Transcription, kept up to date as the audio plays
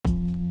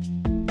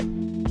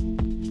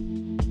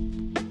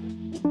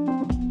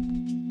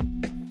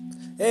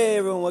Hey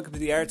everyone, welcome to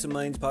the Arts and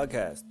Minds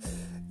podcast.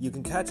 You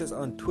can catch us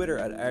on Twitter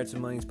at Arts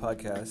and Minds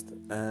podcast,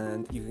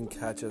 and you can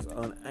catch us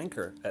on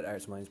Anchor at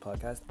Arts and Minds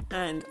podcast,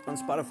 and on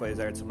Spotify as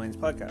Arts and Minds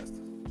podcast.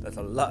 That's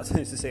a lot of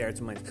times to say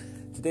Arts and Minds.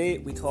 Today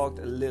we talked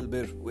a little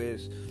bit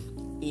with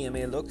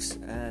E.M.A.LOOKS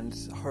and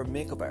her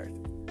makeup art,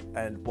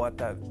 and what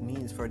that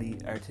means for the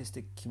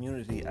artistic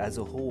community as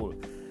a whole,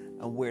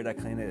 and where that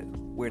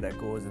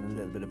goes, and a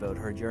little bit about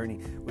her journey,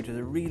 which is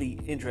a really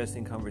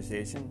interesting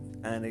conversation,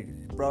 and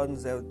it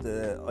broadens out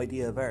the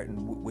idea of art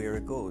and where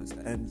it goes.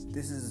 And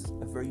this is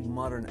a very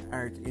modern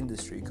art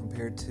industry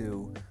compared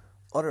to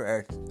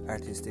other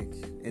artistic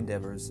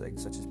endeavors, like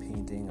such as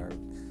painting or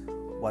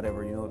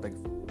whatever, like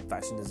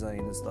fashion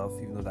design and stuff,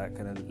 even though that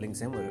kind of links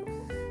in with it.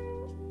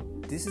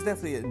 This is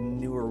definitely a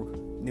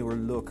newer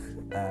look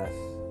at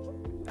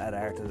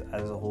art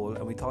as a whole,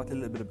 and we talked a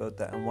little bit about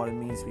that and what it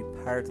means to be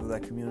part of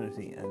that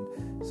community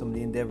and some of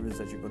the endeavours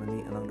that you're going to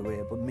meet along the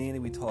way. But mainly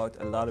we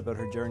talked a lot about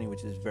her journey,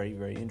 which is very,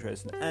 very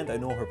interesting, and I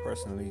know her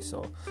personally,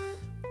 so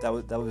that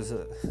was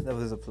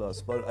a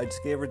plus. But I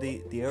just gave her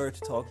the hour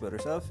to talk about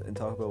herself and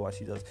talk about what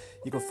she does.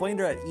 You can find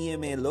her at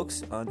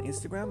E.M.A.LOOKS on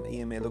Instagram,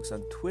 E.M.A.LOOKS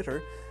on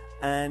Twitter,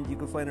 and you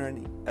can find her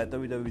at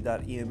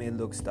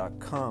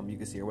www.emalooks.com. You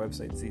can see her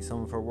website, see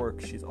some of her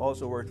work. She's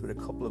also worked with a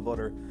couple of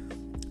other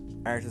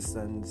artists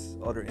and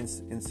other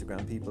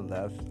Instagram people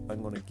that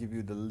I'm going to give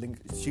you the link.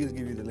 She'll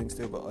give you the links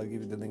to, but I'll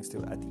give you the links to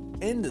at the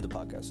end of the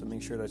podcast. So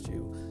make sure that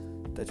you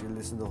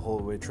listen the whole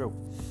way through.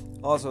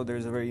 Also,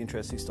 there's a very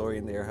interesting story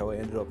in there how I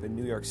ended up in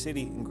New York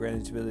City in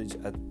Greenwich Village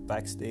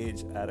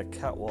backstage at a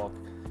catwalk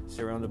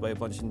surrounded by a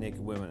bunch of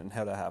naked women, and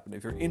how that happened.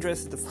 If you're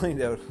interested to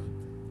find out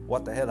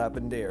what the hell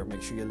happened there,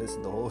 make sure you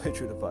listen the whole way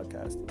through the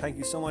podcast. Thank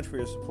you so much for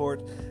your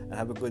support, and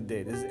have a good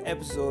day. This is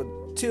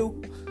episode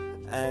 2.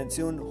 And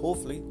soon,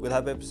 hopefully, we'll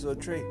have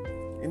episode 3.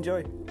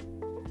 Enjoy.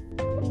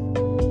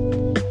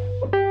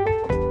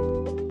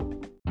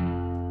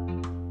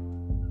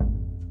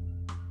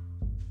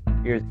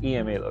 Here's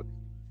E.M.A.LOOKS.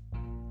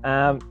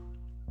 And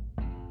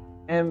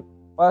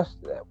what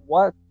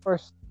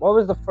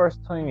was the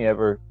first time you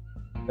ever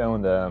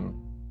found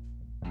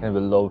kind of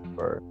a love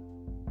for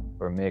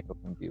makeup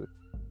and beauty?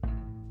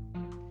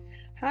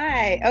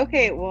 Hi.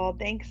 Okay. Well,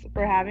 thanks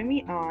for having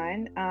me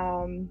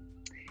on.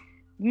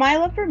 My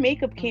love for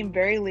makeup came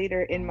very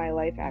later in my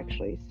life,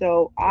 actually.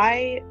 So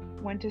I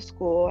went to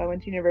school. I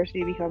went to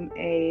university to become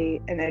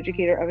an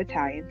educator of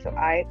Italian. So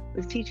I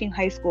was teaching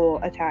high school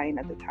Italian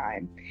at the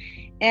time.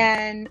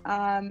 And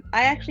I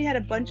actually had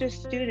a bunch of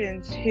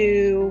students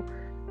who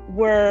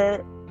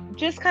were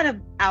just kind of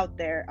out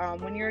there.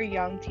 When you're a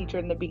young teacher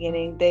in the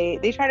beginning,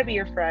 they try to be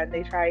your friend.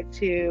 They try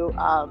to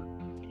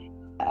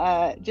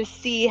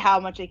just see how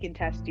much they can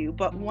test you.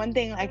 But one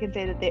thing I can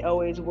say that they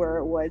always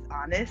was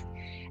honest.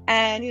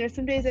 And,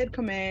 some days I'd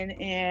come in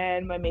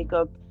and my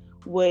makeup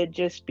would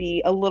just be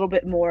a little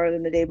bit more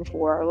than the day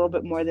before, a little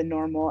bit more than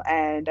normal.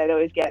 And I'd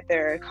always get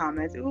their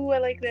comments, "Ooh, I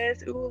like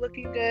this. Ooh,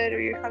 looking good,"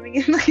 or "You're coming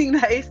in looking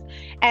nice."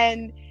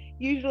 And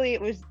usually it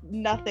was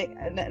nothing.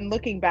 And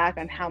looking back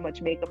on how much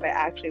makeup I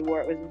actually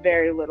wore, it was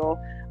very little.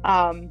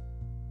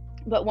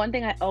 But one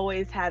thing I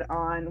always had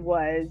on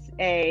was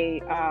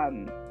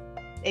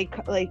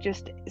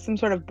just some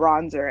sort of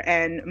bronzer,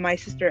 and my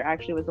sister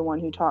actually was the one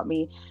who taught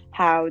me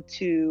how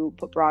to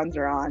put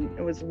bronzer on.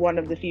 It was one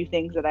of the few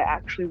things that I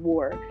actually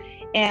wore.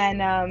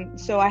 And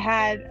so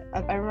I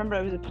remember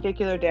it was a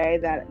particular day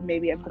that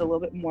maybe I put a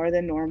little bit more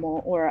than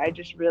normal, or I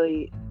just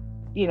really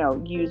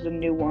used a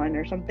new one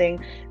or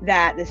something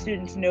that the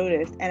students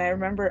noticed. And I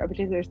remember a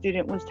particular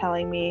student was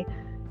telling me,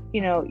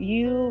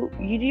 you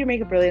do your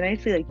makeup really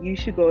nicely, like you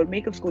should go to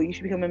makeup school, you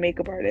should become a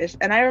makeup artist.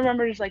 And I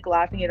remember just like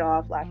laughing it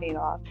off and being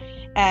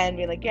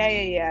like,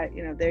 yeah,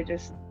 they're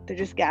just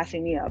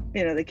gassing me up,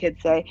 the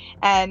kids say.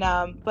 And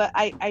but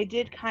I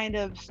did kind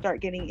of start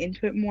getting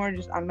into it more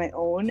just on my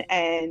own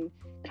and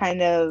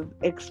kind of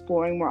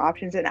exploring more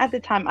options. And at the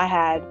time I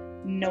had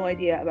no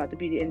idea about the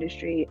beauty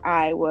industry.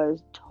 I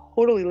was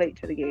totally late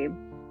to the game.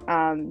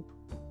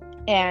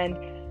 And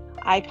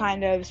I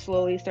kind of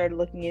slowly started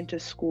looking into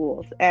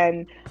schools,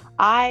 and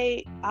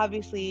I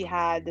obviously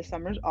had the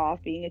summers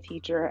off being a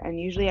teacher, and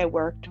usually I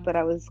worked, but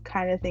I was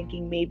kind of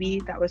thinking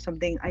maybe that was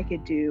something I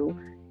could do,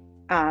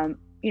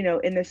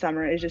 in the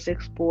summer, is just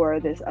explore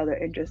this other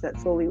interest that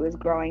slowly was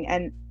growing.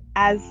 And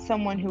as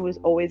someone who was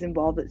always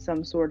involved with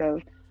some sort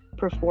of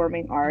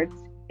performing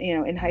arts,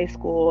 in high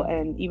school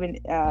and even,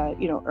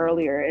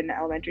 earlier in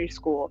elementary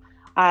school,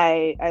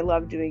 I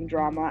loved doing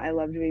drama. I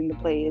loved doing the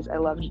plays. I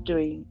loved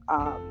doing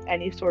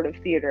any sort of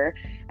theater.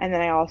 And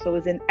then I also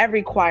was in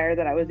every choir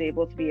that I was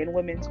able to be in: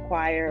 women's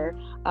choir,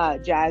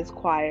 jazz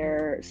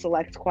choir,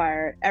 select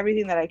choir,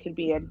 everything that I could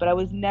be in. But I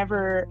was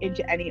never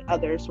into any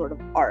other sort of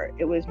art.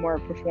 It was more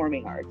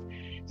performing arts.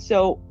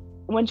 So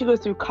once you go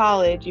through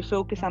college, you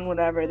focus on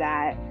whatever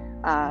that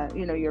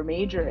your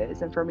major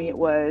is. And for me, it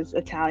was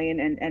Italian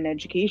and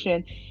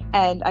education.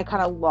 And I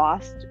kind of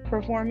lost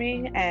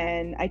performing,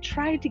 and I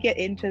tried to get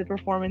into the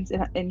performance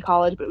in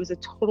college, but it was a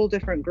total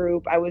different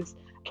group. I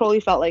totally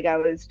felt like I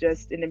was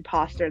just an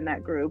imposter in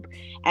that group.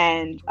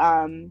 And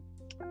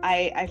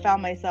I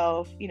found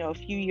myself, a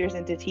few years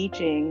into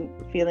teaching,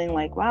 feeling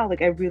like, wow,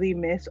 like I really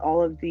miss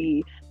all of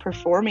the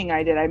performing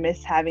I did. I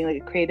miss having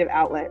like a creative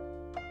outlet.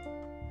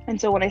 And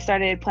so when I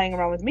started playing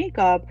around with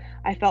makeup,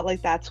 I felt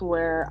like that's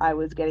where I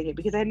was getting it,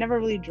 because I had never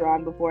really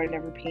drawn before. I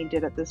never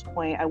painted at this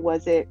point. I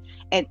wasn't,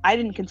 and I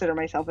didn't consider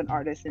myself an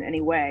artist in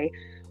any way.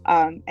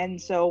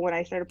 And so when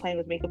I started playing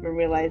with makeup and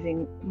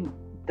realizing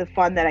the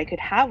fun that I could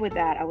have with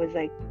that, I was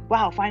like,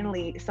 wow,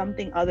 finally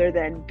something other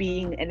than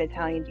being an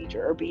Italian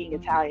teacher or being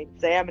Italian,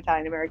 because I am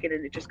Italian American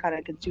and it just kind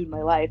of consumed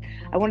my life.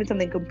 I wanted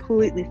something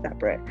completely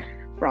separate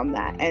from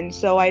that. And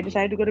so I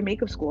decided to go to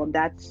makeup school, and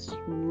that's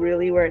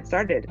really where it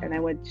started. And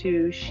I went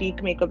to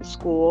Chic Makeup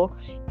School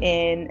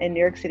in New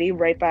York City,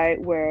 right by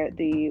where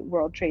the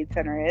World Trade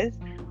Center is,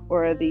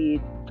 or the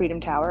Freedom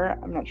Tower.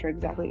 I'm not sure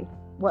exactly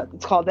what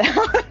it's called now,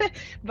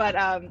 but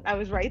I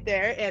was right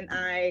there, and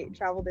I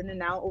traveled in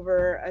and out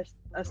over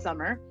a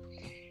summer,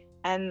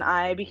 and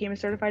I became a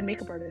certified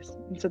makeup artist.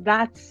 And so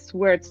that's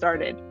where it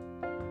started.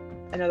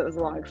 I know that was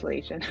a long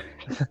explanation.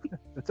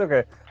 It's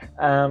okay.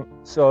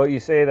 So you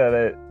say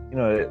that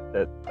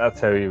that's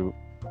how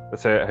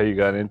you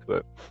got into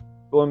it.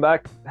 Going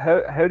back,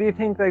 how do you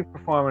think like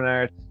performing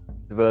arts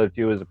developed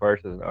you as a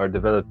person, or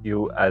developed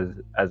you as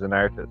an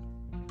artist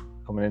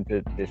coming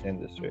into this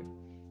industry?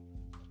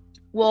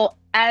 Well,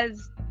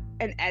 as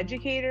an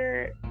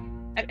educator,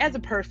 as a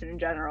person in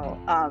general,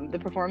 the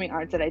performing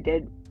arts that I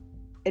did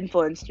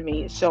influenced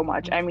me so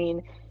much. I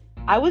mean,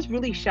 I was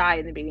really shy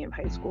in the beginning of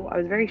high school. I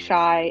was very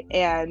shy,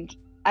 and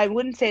I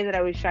wouldn't say that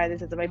I was shy in the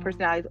sense that my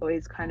personality has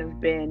always kind of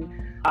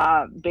been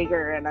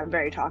bigger, and I'm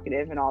very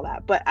talkative and all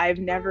that. But I've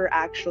never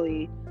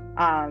actually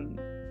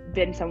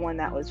been someone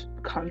that was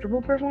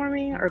comfortable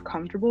performing or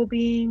comfortable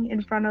being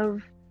in front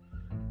of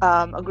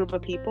a group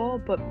of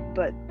people. But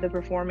the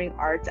performing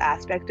arts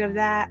aspect of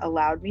that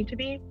allowed me to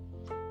be.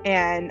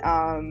 And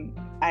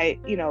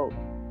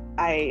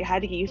I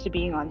had to get used to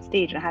being on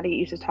stage, and I had to get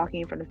used to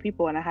talking in front of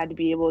people, and I had to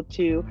be able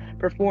to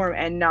perform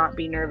and not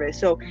be nervous.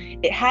 So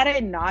had I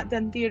not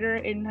done theater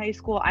in high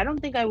school, I don't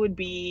think I would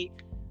be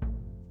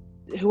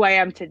who I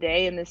am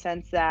today, in the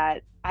sense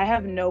that I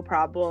have no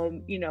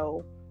problem,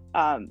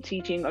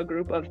 teaching a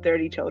group of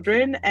 30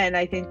 children. And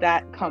I think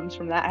that comes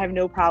from that. I have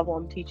no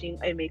problem teaching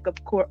a makeup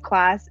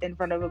class in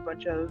front of a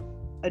bunch of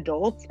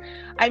adults.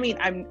 I mean,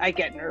 I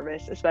get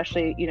nervous,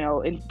 especially,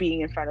 in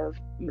being in front of,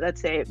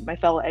 let's say, my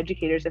fellow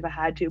educators if I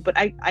had to, but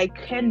I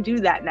can do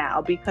that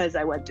now because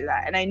I went through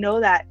that. And I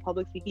know that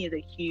public speaking is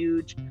a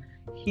huge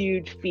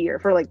fear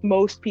for like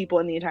most people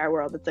in the entire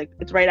world. It's like,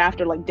 it's right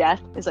after like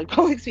death is like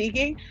public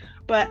speaking,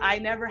 but I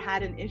never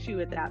had an issue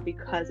with that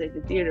because I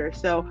did theater.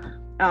 So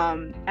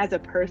as a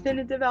person,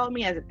 it developed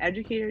me, as an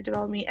educator, it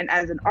developed me, and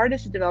as an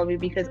artist, it developed me,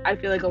 because I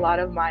feel like a lot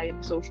of my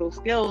social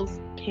skills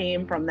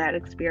came from that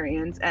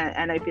experience,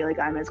 and I feel like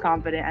I'm as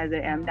confident as I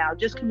am now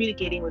just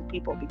communicating with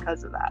people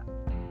because of that.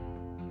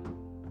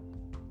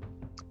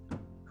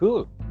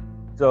 Cool.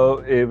 So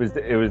it was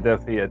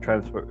definitely a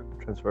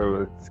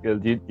transferable skill.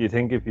 Do you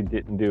think if you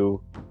didn't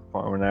do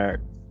performing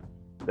arts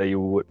that you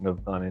wouldn't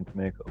have gone into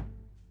makeup?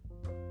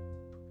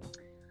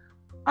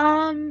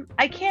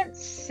 I can't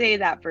say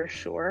that for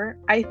sure.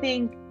 I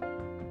think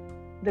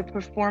the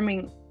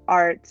performing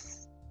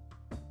arts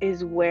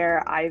is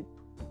where I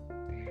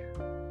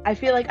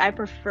feel like I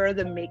prefer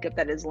the makeup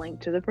that is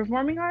linked to the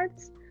performing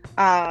arts.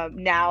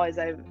 Now, as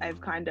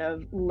I've kind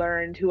of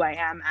learned who I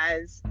am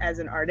as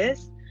an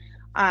artist.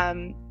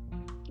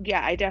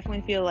 Yeah, I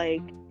definitely feel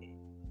like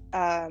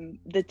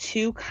the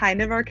two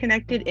kind of are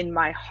connected in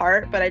my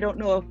heart, but I don't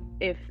know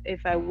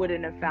if I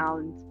wouldn't have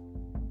found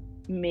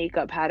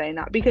makeup had I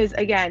not, because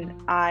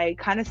again, I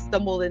kind of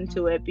stumbled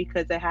into it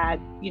because I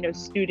had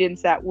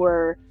students that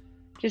were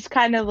just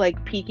kind of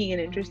like piquing an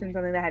interest in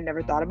something that I had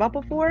never thought about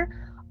before,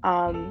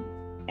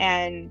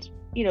 and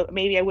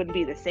maybe I wouldn't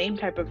be the same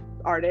type of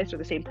artist or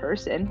the same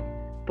person,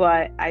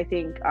 but I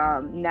think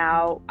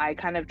now I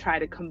kind of try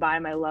to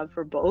combine my love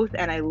for both,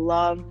 and I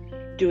love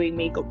doing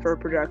makeup for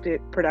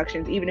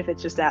productions, even if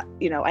it's just that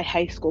a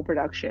high school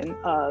production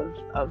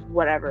of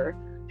whatever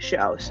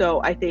show.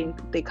 So I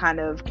think they kind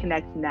of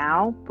connect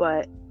now,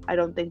 but I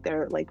don't think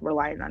they're like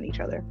reliant on each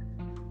other.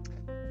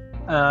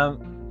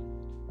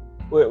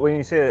 When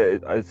you say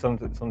it,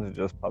 something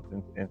just popped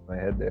into my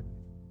head there,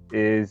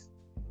 is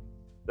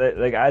that,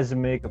 like, as a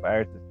makeup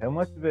artist, how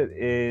much of it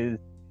is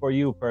for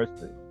you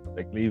personally,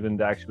 like leaving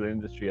the actual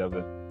industry of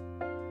it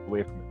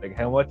away from it, like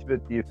how much of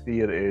it do you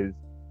feel is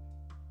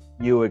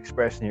you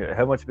expressing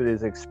how much of it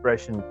is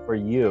expression for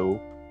you,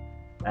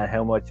 and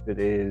how much of it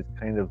is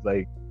kind of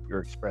like you're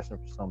expressing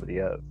for somebody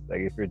else? Like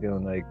if you're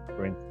doing, like,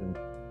 for instance,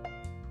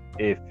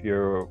 if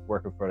you're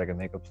working for like a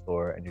makeup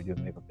store and you're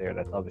doing makeup there,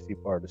 that's obviously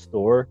part of the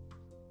store.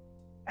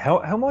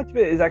 How much of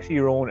it is actually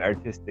your own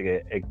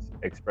artistic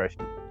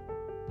expression?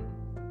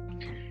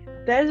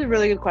 That is a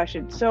really good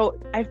question. So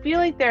I feel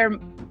like there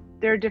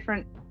are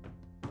different,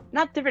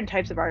 not different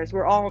types of artists.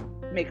 We're all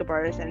makeup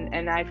artists,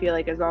 and I feel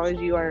like as long as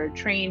you are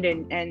trained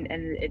and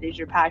it is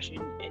your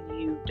passion and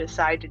you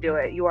decide to do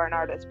it, you are an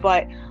artist.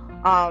 But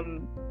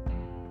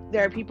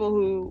there are people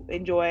who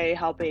enjoy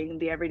helping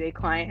the everyday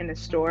client in a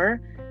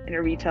store, in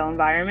a retail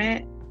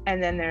environment,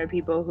 and then there are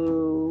people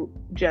who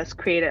just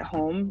create at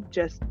home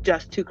just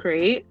to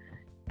create.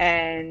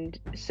 And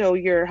so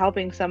you're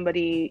helping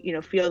somebody,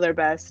 feel their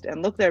best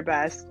and look their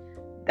best.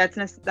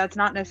 That's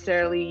not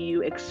necessarily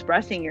you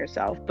expressing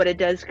yourself, but it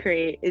does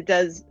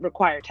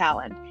require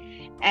talent.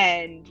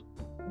 And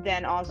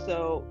then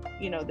also,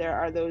 there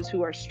are those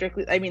who are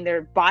strictly,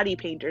 they're body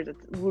painters.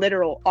 It's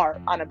literal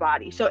art on a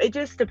body. So it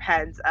just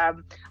depends.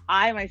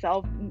 I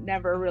myself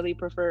never really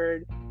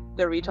preferred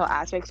the retail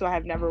aspect, so I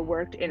have never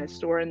worked in a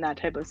store in that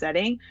type of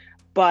setting.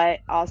 But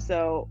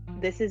also,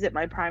 this isn't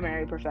my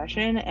primary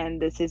profession,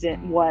 and this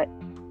isn't what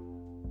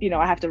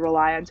I have to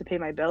rely on to pay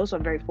my bills. So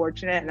I'm very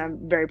fortunate, and I'm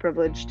very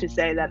privileged to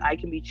say that I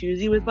can be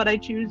choosy with what I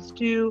choose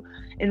to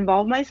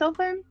involve myself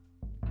in.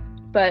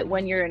 But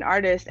when you're an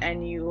artist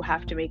and you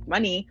have to make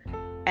money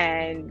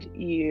and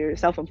you're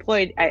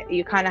self-employed,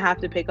 you kind of have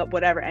to pick up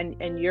whatever,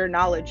 and your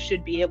knowledge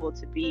should be able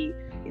to be,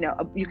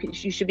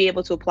 you should be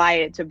able to apply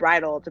it to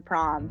bridal, to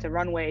prom, to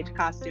runway, to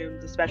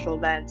costumes, to special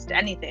events, to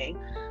anything.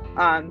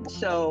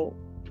 So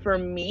for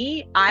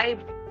me, I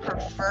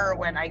prefer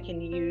when I can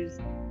use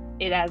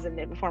it as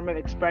a form of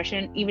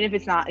expression, even if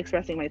it's not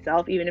expressing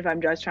myself, even if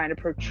I'm just trying to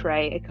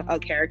portray a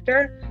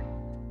character.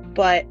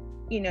 But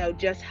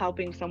just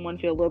helping someone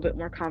feel a little bit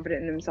more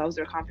confident in themselves,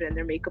 or confident in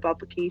their makeup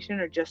application,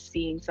 or just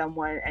seeing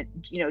someone and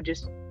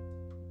just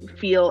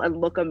feel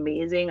and look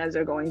amazing as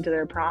they're going to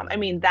their prom.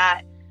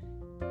 That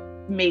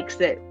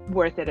makes it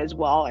worth it as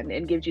well,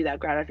 and gives you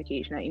that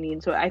gratification that you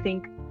need. So I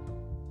think,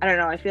 I don't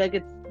know, I feel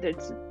like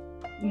it's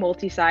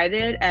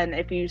multi-sided, and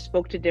if you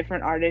spoke to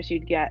different artists,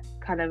 you'd get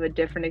kind of a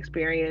different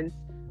experience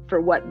for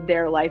what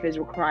their life is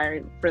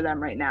requiring for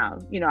them right now.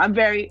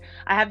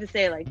 I have to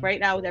say, like, right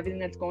now with everything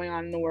that's going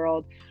on in the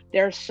world,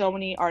 there are so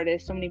many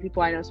artists, so many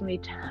people I know, so many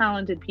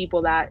talented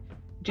people that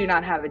do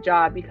not have a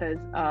job because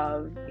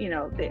of,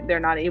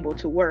 they're not able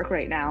to work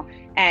right now.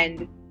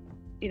 And,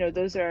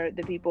 those are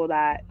the people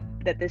that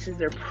this is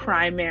their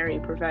primary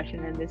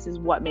profession, and this is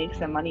what makes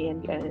them money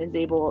and is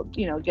able,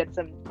 gets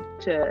them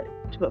to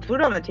put food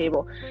on the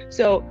table.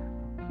 So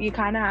you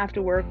kind of have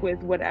to work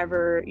with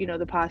whatever,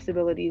 the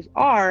possibilities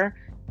are.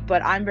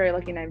 But I'm very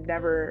lucky, and I've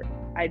never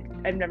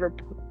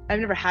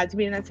had to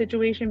be in that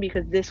situation,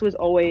 because this was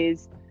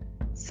always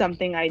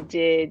something I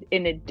did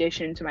in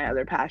addition to my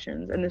other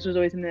passions. And this was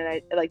always something that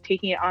I like,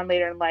 taking it on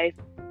later in life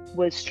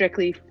was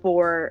strictly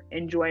for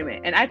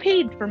enjoyment. And I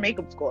paid for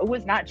makeup school. It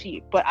was not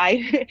cheap, but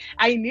I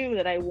knew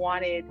that I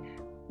wanted,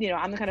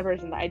 I'm the kind of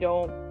person that I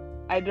don't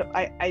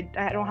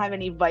have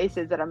any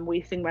vices that I'm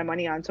wasting my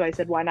money on. So I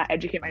said, why not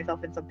educate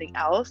myself in something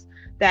else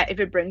that if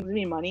it brings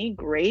me money,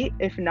 great.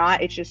 If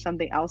not, it's just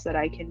something else that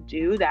I can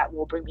do that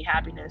will bring me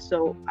happiness.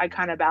 So I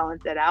kind of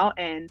balance it out.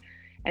 And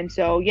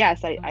so,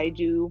 yes, I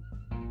do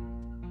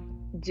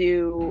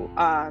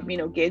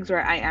gigs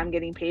where I am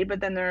getting paid, but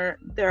then there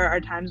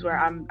are times where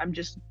I'm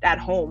just at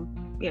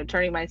home,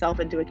 turning myself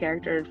into a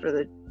character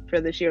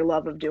for the sheer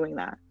love of doing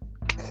that.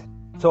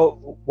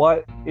 So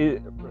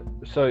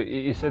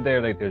you said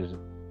there, like,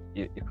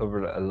 you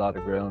covered a lot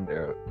of ground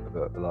there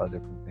about a lot of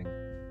different things.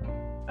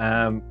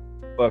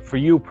 But for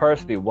you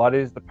personally, what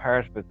is the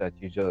part of it that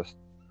you just,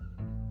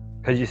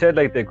 because you said,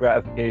 like, the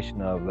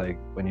gratification of, like,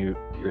 when you're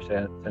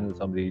sending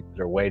somebody to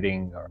their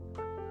wedding or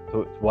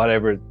to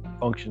whatever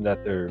function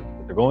that they're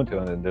going to,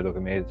 and then they look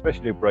amazing,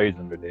 especially brides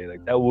on their day,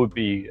 like, that would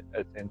be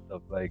a sense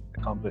of, like,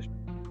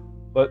 accomplishment.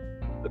 But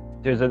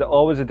there's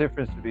always a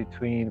difference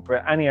between, for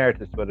any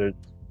artist, whether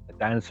it's a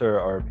dancer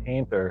or a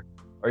painter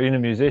or even a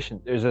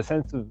musician, there's a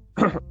sense of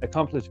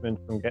accomplishment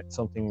from getting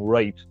something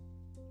right,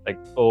 like,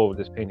 oh,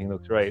 this painting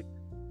looks right.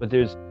 But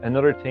there's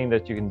another thing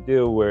that you can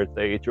do where it's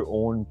like, it's your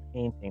own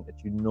painting that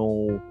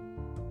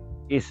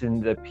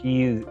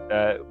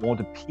won't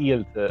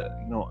appeal to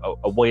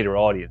a wider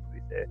audience, we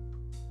say.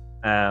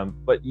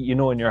 But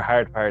in your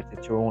heart of hearts,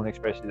 it's your own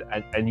expression,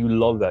 and you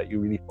love that. You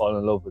really fall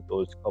in love with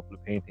those couple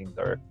of paintings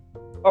or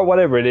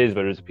whatever it is,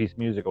 whether it's a piece of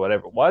music or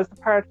whatever. What is the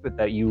part of it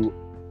that you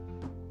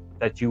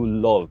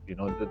love?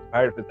 The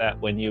part of it that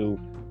when you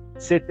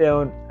sit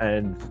down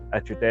and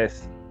at your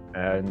desk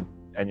and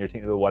you're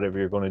thinking about whatever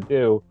you're going to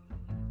do,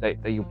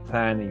 that you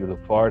plan and you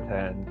look forward to,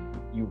 and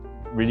you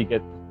really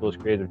get those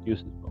creative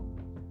juices from.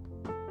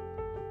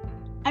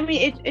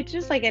 It's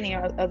just like any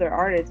other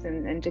artist,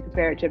 and to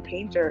compare it to a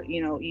painter,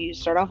 you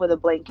start off with a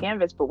blank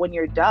canvas, but when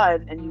you're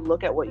done and you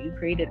look at what you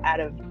created out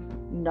of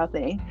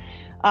nothing,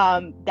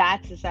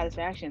 that's the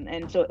satisfaction.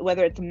 And so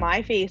whether it's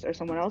my face or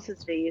someone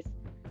else's face,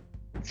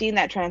 seeing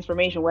that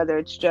transformation, whether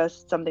it's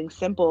just something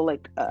simple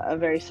like a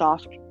very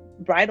soft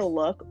bridal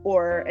look,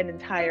 or an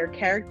entire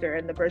character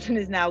and the person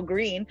is now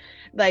green,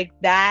 like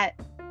that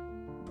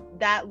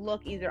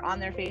look either on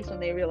their face when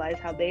they realize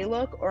how they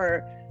look,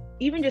 or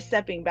even just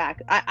stepping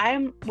back.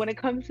 I'm when it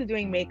comes to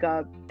doing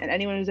makeup, and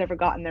anyone who's ever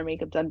gotten their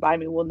makeup done by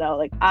me will know,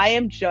 like, I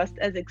am just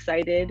as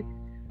excited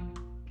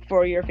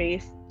for your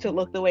face to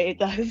look the way it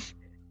does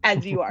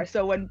as you are.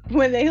 So when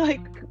they,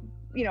 like,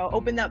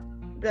 open up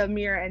the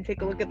mirror and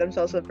take a look at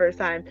themselves for the first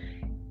time,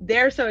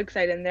 they're so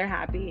excited and they're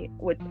happy,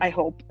 which I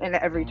hope, and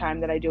every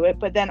time that I do it.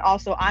 But then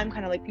also I'm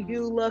kind of like,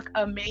 you look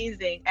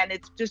amazing, and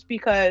it's just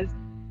because,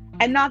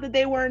 and not that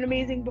they weren't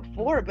amazing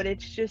before, but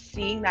it's just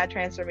seeing that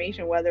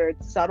transformation, whether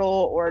it's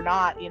subtle or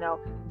not.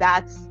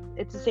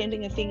 It's the same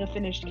thing as seeing a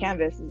finished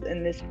canvas.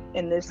 In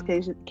this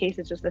case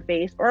it's just a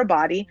face or a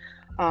body.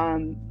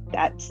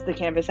 That's the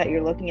canvas that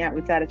you're looking at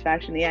with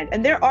satisfaction in the end.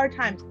 And there are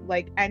times,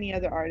 like any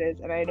other artist,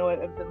 and I know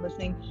I've been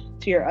listening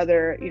to your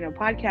other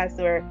podcasts,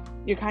 where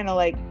you're kind of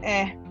like,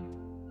 I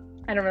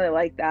don't really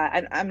like that,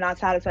 and I'm not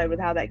satisfied with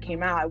how that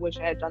came out. I wish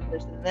I had done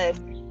this and this.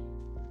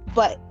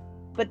 But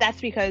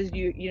that's because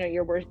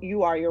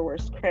you are your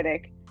worst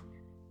critic.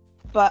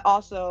 But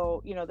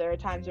also, there are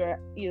times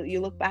where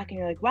you look back and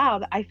you're like, wow,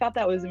 I thought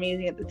that was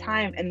amazing at the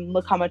time, and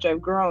look how much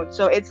I've grown.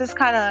 So it's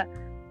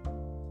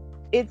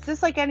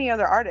just like any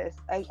other artist.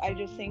 I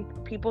just think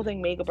people think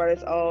makeup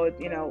artists,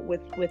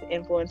 with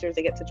influencers,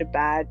 they get such a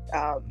bad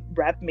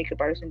rep,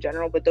 makeup artists in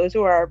general. But those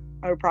who are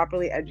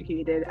properly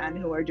educated and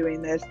who are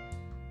doing this,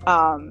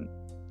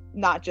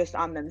 not just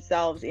on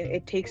themselves,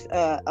 it takes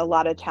a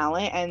lot of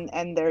talent,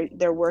 and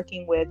they're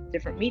working with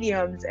different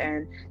mediums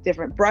and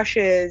different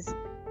brushes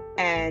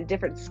and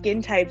different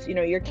skin types.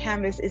 Your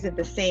canvas isn't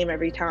the same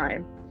every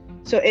time,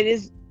 so it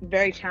is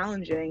very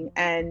challenging.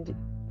 And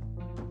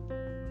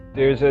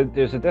there's a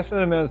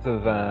definite amount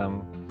of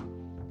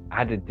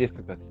added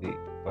difficulty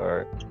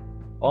for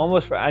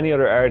any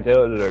other art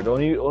out there. The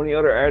only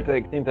other art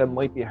I think that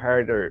might be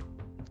harder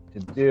to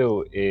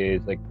do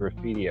is like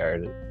graffiti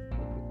art. It's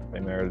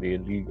primarily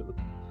illegal,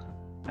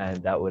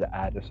 and that would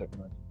add a certain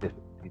amount of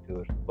difficulty to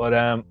it.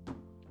 But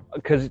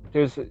because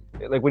there's,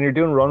 like, when you're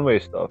doing runway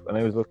stuff, and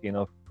I was lucky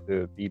enough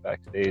to be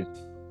backstage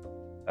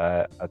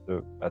at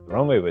the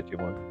runway with you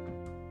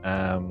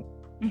once.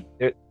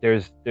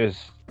 There's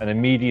an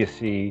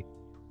immediacy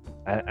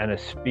and a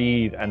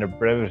speed and a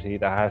brevity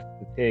that has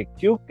to take.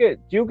 Do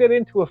you get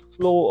into a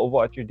flow of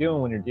what you're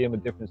doing when you're dealing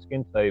with different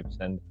skin types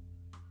and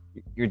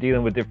you're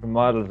dealing with different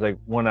models, like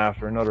one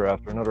after another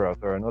after another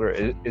after another?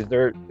 Is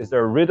there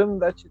a rhythm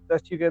that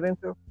you get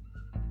into?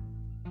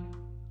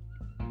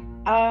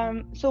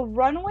 So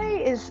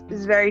runway is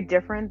very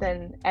different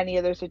than any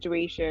other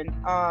situation.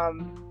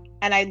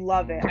 And I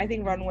love it. I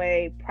think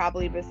runway,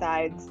 probably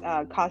besides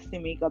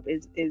costume makeup,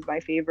 is my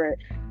favorite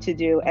to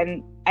do.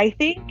 And I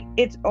think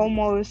it's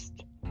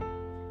almost,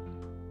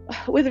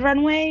 with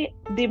runway,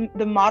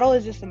 the model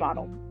is just a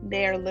model.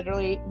 They are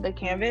literally the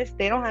canvas.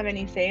 They don't have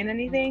any say in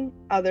anything,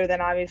 other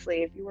than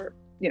obviously if you were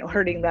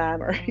hurting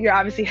them, or you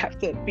obviously have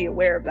to be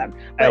aware of them.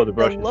 But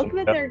the look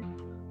that they're,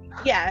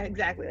 yeah,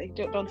 exactly. Like,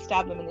 don't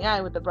stab them in the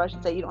eye with the brush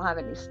and say you don't have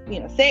any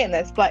say in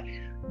this. But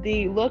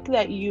the look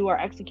that you are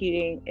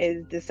executing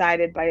is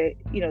decided by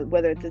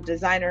whether it's a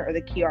designer or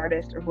the key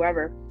artist or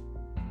whoever.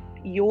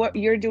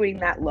 You're doing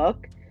that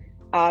look.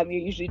 You're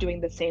usually doing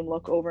the same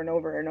look over and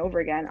over and over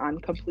again on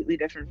completely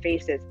different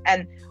faces.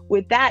 And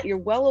with that, you're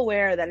well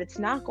aware that it's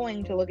not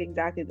going to look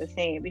exactly the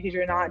same, because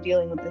you're not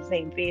dealing with the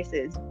same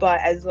faces. But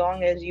as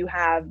long as you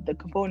have the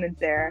components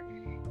there,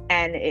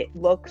 and it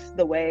looks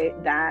the way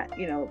that,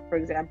 for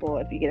example,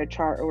 if you get a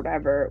chart or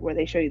whatever where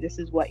they show you this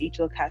is what each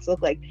look has to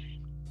look like.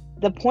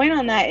 The point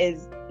on that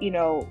is,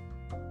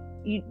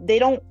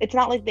 it's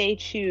not like they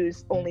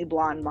choose only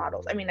blonde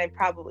models. I mean, they've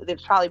probably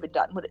been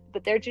done with it,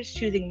 but they're just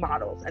choosing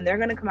models, and they're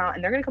going to come out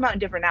in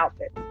different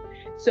outfits.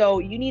 So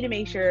you need to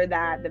make sure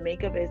that the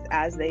makeup is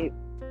as they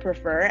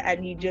prefer,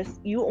 and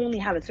you only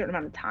have a certain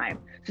amount of time.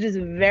 So just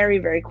very,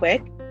 very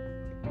quick.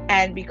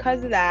 And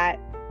because of that,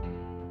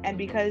 and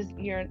because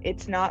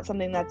it's not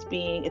something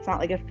it's not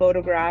like a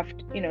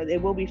photographed,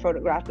 it will be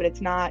photographed, but it's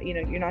not,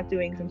 you're not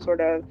doing some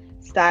sort of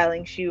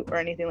styling shoot or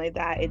anything like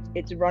that.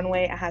 It's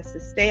runway. It has to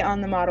stay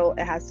on the model.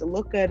 It has to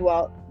look good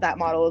while that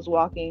model is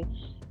walking,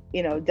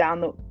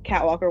 down the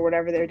catwalk or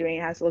whatever they're doing.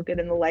 It has to look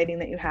good in the lighting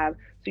that you have.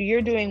 So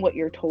you're doing what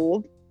you're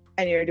told,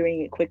 and you're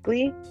doing it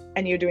quickly,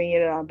 and you're doing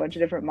it on a bunch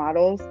of different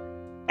models.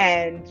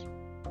 And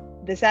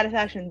the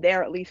satisfaction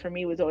there, at least for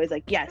me, was always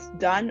like, yes,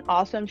 done,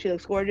 awesome, she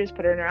looks gorgeous,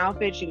 put her in her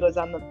outfit, she goes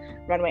on the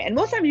runway. And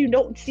most times you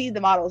don't see the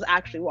models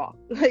actually walk.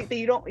 Like,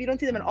 you don't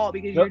see them at all,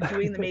 because you're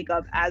doing the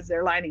makeup as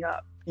they're lining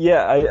up.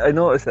 Yeah, I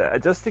noticed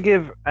that. Just to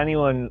give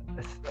anyone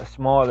a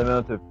small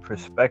amount of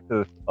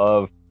perspective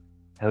of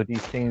how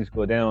these things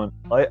go down,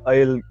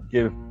 I'll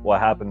give what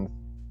happened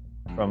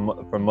from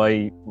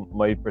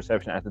my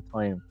perception at the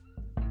time.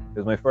 It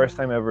was my first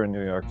time ever in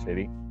New York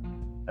City,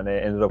 and I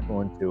ended up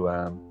going to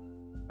a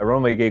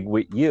runway gig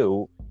with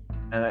you.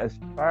 And as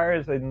far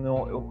as I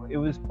know, it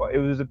was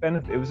a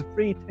benefit. It was a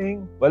free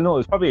thing. Well, no, it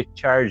was probably a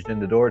charged in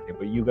the door thing,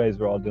 but you guys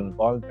were all doing it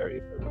voluntary,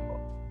 if I recall.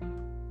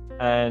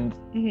 And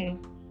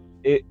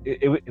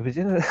it was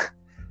in.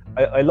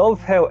 I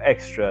love how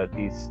extra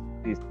these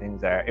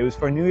things are. It was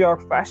for New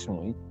York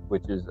Fashion Week,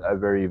 which is a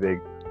very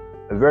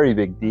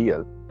big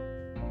deal.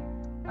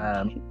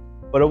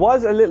 But it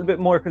was a little bit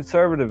more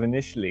conservative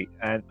initially,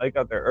 and I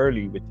got there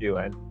early with you,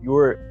 and you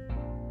were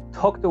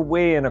tucked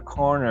away in a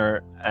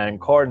corner and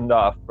cordoned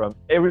off from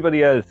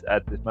everybody else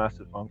at this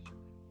massive function.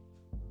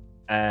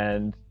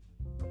 And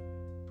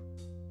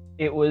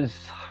it was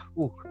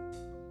whew,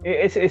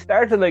 it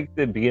started like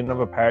the beginning of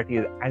a party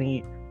as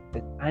any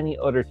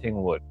other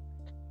thing would.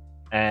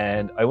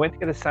 And I went to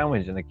get a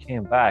sandwich and I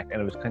came back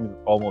and it was kind of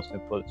almost in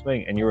full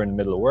swing and you were in the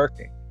middle of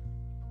working.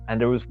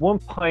 And there was one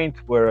point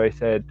where I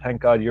said,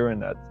 thank God you're in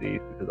that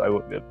seat because I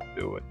wouldn't be able to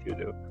do what you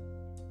do.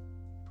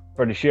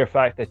 For the sheer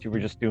fact that you were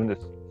just doing the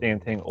same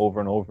thing over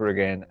and over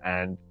again.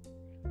 And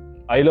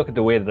I look at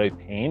the way that I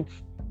paint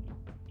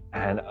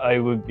and I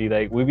would be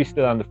like, we'd be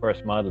still on the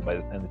first model by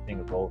the time the thing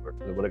is over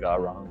because I would have got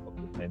it wrong a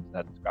couple of times and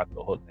had to scrap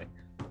the whole thing.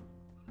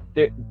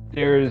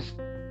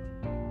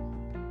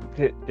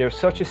 There's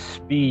such a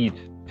speed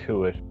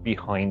to it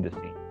behind the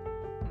scenes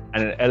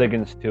and an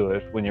elegance to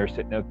it when you're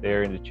sitting out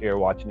there in the chair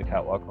watching the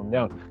catwalk come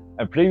down.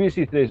 And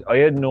previously to this, I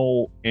had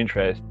no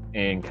interest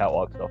in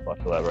catwalk stuff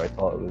whatsoever. I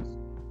thought it was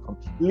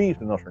complete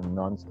and utter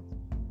nonsense.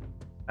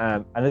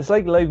 And it's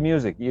like live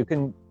music. You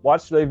can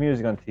watch live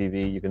music on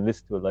TV, you can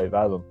listen to a live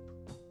album,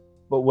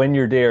 but when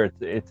you're there,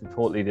 it's a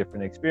totally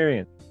different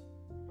experience.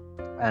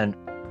 And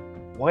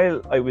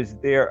while I was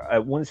there,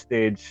 at one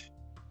stage,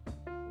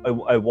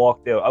 I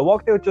walked out. I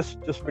walked out just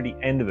for the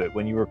end of it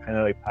when you were kind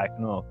of like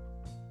packing up,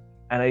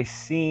 and I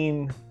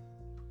seen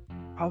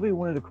probably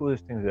one of the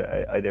coolest things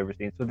that I'd ever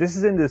seen. So this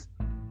is in this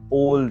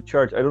old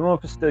church. I don't know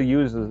if it's still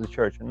used as a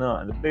church or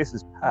not, and the place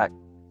is packed.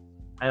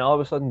 And all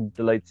of a sudden,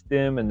 the lights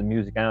dim and the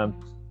music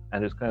amps,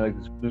 and there's kind of like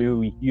this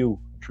blue hue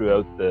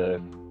throughout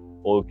the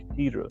old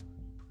cathedral,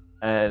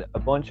 and a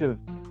bunch of,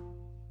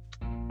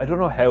 I don't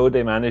know how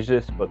they managed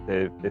this, but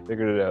they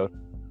figured it out.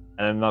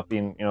 And I'm not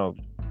being,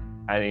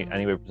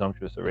 anyway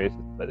presumptuous or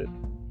racist about it,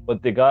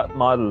 but they got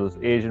models,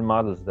 Asian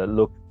models that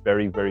looked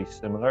very, very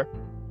similar.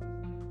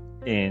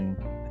 I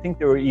think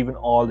they were even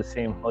all the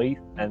same height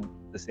and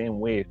the same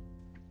weight,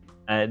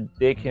 and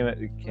they came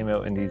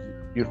out in these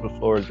beautiful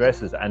floral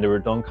dresses, and they were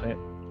done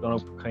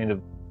up kind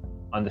of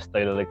on the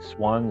style of like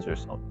swans or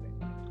something.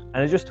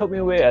 And it just took me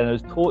away, and I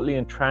was totally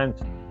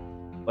entranced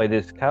by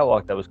this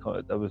catwalk that was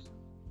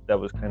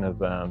kind of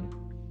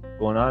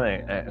going on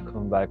and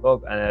coming back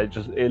up, and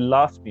it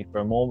lost me for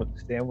a moment,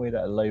 the same way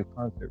that a live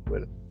concert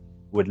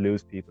would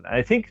lose people. And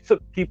I think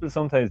people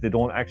sometimes, they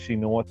don't actually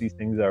know what these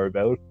things are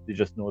about, they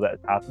just know that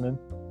it's happening,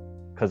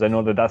 because I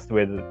know that's the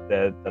way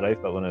that I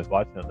felt when I was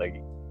watching it.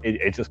 Like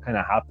it just kind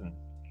of happened.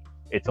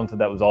 It's something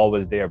that was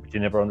always there, but you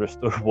never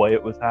understood why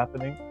it was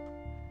happening.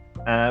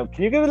 Can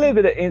you give a little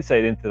bit of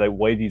insight into like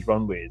why these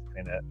runways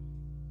kind of,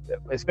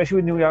 especially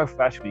with New York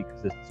Fashion Week,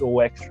 because it's so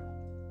extra,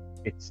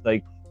 it's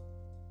like,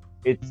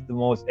 it's the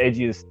most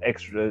edgiest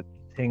extra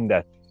thing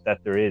that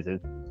there is.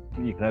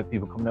 You can have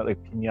people coming out like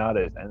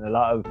piñatas, and a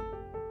lot of,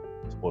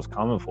 I suppose,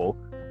 common folk,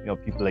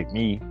 people like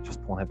me,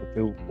 just don't have a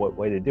clue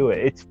why they do it.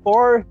 It's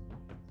for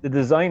the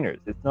designers.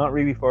 It's not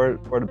really for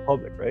the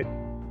public, right?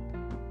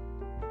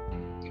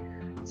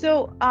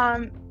 So,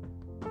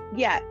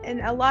 yeah,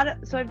 and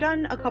so I've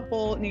done a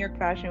couple New York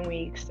Fashion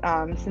Weeks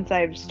since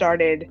I've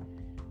started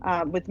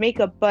with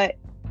makeup, but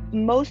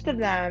most of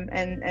them,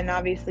 and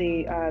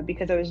obviously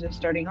because I was just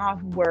starting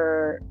off,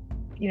 were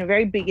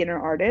very beginner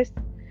artists.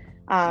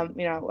 I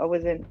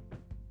wasn't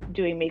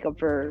doing makeup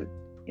for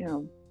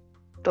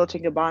Dolce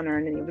 & Gabbana or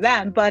any of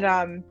them, but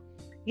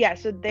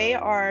so they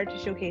are to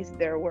showcase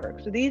their work.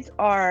 So these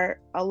are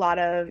a lot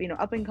of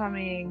up and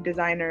coming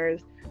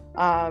designers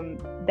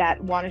that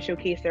want to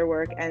showcase their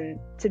work, and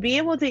to be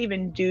able to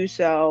even do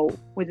so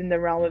within the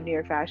realm of New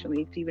York Fashion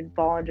Week, to even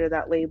fall under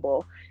that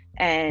label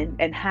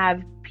and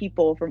have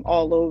people from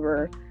all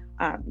over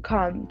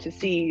come to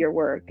see your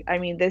work. I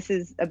mean, this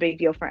is a big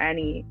deal for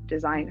any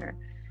designer,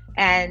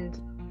 and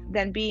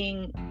then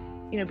being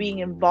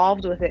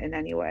involved with it in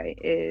any way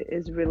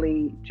is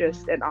really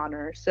just an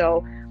honor.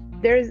 So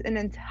there's an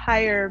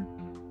entire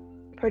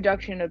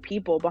production of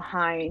people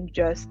behind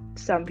just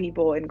some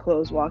people in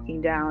clothes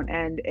walking down,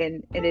 and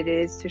it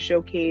is to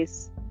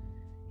showcase,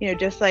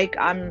 just like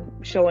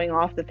I'm showing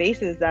off the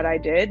faces that I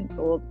did,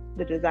 well,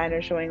 the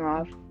designer showing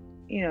off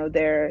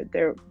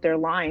their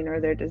line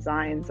or their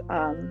designs,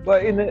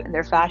 but and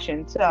their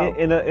fashion. So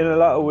in a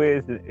lot of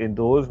ways, in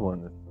those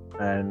ones,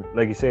 and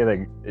like you say,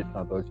 like, it's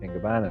not Dolce &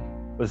 Gabbana,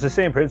 but it's the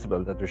same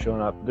principle that they're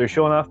showing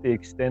off the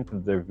extent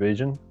of their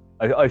vision.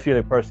 I feel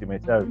like personally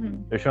myself,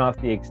 they're showing off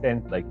the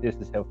extent, like, this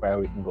is how far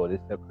we can go, this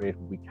is how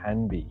creative we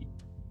can be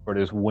for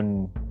this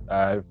one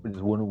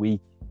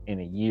week in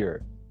a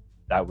year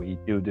that we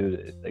do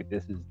this. Like,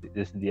 this is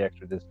the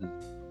extra, this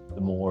is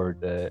the more,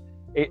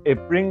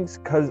 it brings,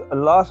 because a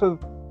lot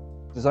of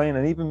design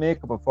and even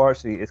makeup,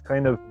 unfortunately, is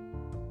kind of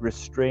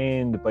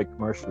restrained by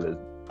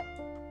commercialism.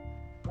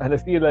 And I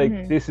feel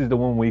like this is the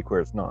 1 week where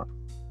it's not,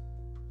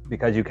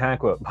 because you can't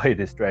go out and buy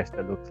this dress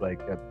that looks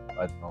like a,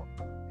 I don't know,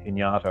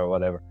 piñata or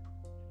whatever.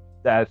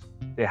 That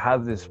they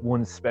have this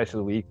one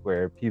special week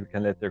where people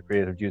can let their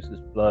creative juices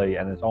fly,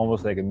 and it's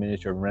almost like a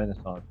miniature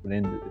renaissance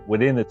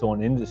within its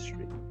own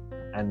industry.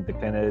 And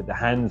the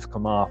hands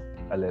come off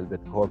a little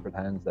bit, the corporate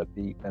hands that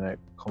be kind of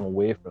come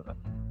away from it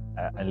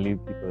and leave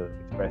people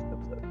express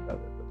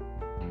themselves.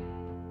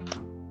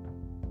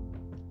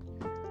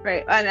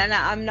 Right. And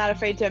I'm not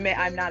afraid to admit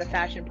I'm not a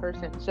fashion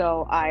person.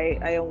 So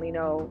I only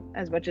know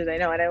as much as I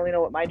know, and I only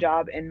know what my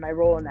job and my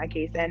role in that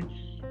case. And,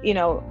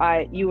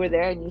 you were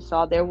there and you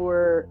saw there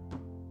were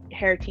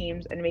hair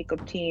teams and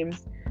makeup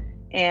teams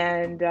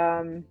and,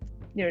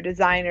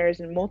 designers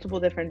and multiple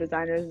different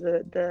designers.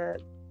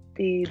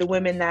 The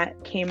women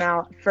that came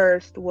out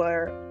first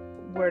were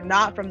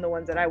not from the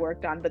ones that I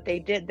worked on, but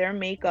their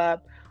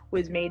makeup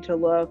was made to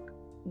look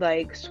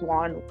like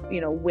swan,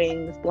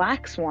 wings,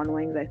 black swan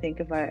wings, I think,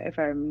 if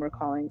I'm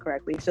recalling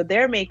correctly. So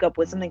their makeup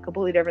was something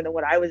completely different than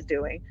what I was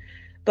doing.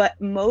 But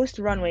most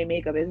runway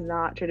makeup is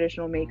not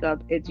traditional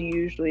makeup. It's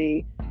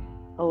usually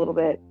a little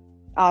bit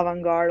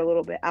avant-garde, a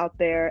little bit out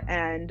there,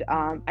 and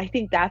I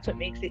think that's what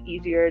makes it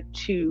easier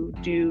to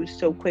do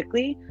so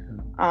quickly.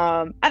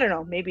 I don't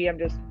know, maybe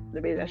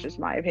that's just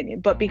my opinion,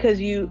 but because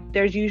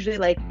there's usually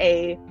like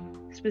a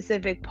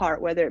specific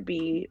part, whether it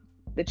be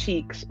the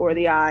cheeks or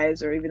the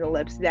eyes or even the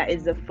lips, that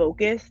is the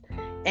focus,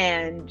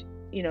 and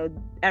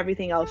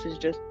everything else is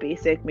just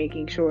basic,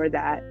 making sure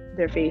that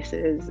their face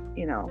is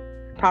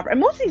proper.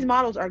 And most of these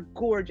models are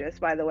gorgeous,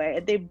 by the way,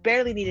 and they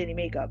barely need any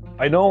makeup.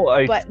 I know,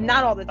 but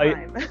not all the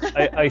time.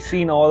 I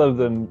seen all of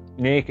them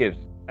naked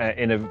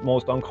in a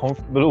most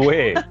uncomfortable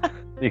way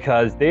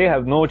because they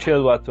have no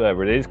chill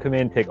whatsoever. They just come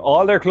in, take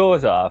all their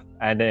clothes off,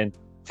 and then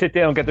sit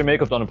down, get their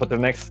makeup done, and put their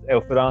next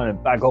outfit on,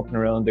 and back up and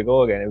around they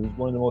go again. It was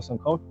one of the most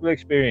uncomfortable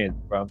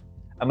experiences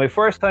and my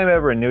first time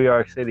ever in New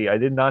York City. I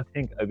did not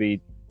think I'd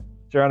be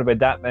surrounded by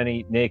that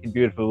many naked,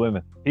 beautiful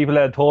women. People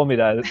had told me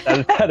that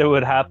it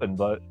would happen,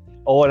 but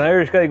an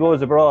Irish guy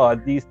goes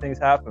abroad, these things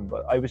happen.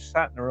 But I was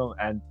sat in a room,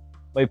 and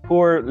my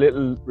poor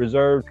little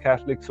reserved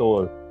Catholic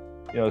soul,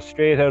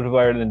 straight out of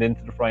Ireland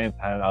into the frying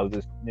pan of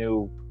this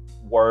new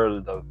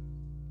world of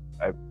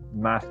a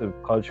massive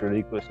cultural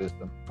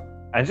ecosystem.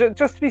 And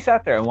just to be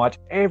sat there and watch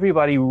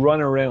everybody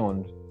run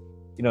around,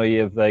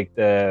 you have like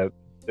the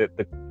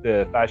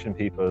fashion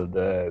people,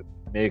 the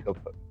makeup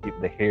people,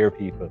 the hair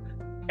people.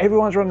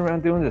 Everyone's running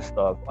around doing this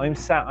stuff. I'm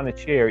sat on a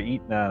chair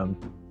eating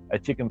a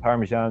chicken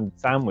parmesan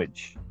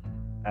sandwich,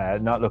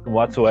 not looking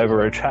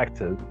whatsoever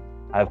attractive.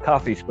 I have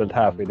coffee spilled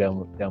halfway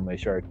down my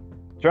shirt.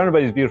 Surrounded by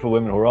these beautiful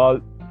women who are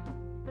all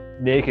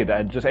naked,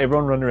 and just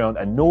everyone running around,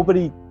 and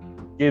nobody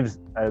gives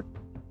a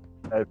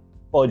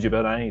fudge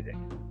about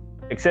anything.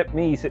 Except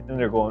me sitting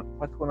there going,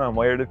 what's going on?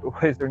 Why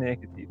is there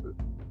naked people?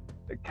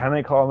 Can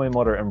I call my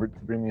mother and to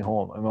bring me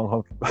home? I'm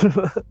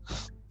uncomfortable.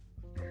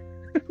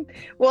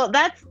 Well,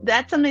 that's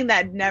something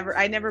that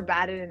I never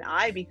batted an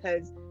eye,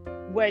 because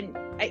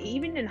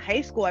even in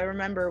high school, I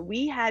remember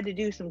we had to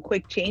do some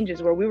quick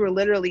changes where we were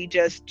literally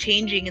just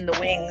changing in the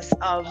wings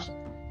of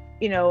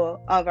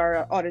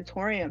our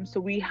auditorium. So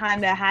we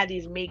kind of had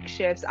these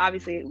makeshifts.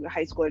 Obviously,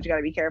 high schoolers, you got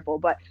to be careful,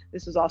 but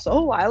this was also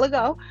a while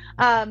ago.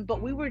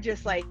 But we were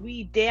just like,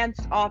 we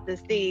danced off the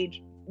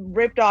stage,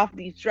 ripped off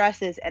these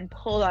dresses, and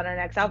pulled on our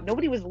next outfit.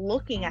 Nobody was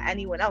looking at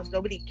anyone else.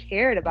 Nobody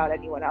cared about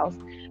anyone else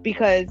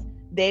because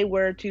they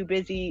were too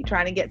busy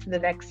trying to get to the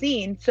next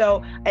scene.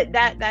 So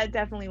that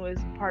definitely was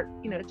part,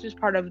 it's just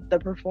part of the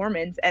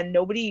performance, and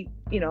nobody,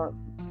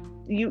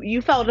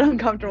 you felt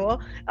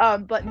uncomfortable,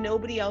 but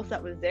nobody else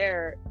that was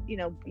there,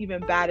 even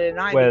batted an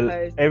eye. Well,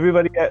 because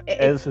everybody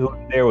else who was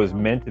there was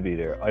meant to be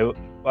there.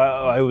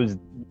 I was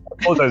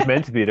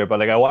meant to be there, but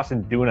like I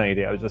wasn't doing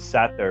anything. I was just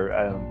sat there,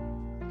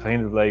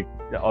 kind of like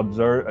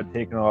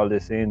taking all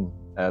this in,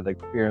 like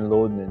fear and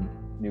loathing in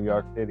New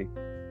York City,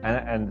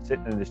 and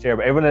sitting in the chair.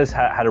 But everyone else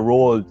had a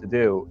role to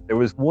do. There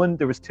was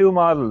two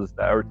models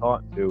that I were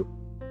talking to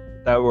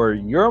that were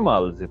your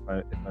models, if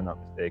I'm not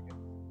mistaken.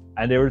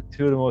 And they were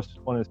two of the most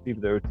funnest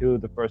people. They were two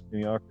of the first New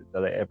Yorkers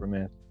that I ever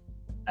met.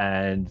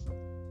 And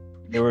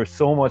they were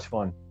so much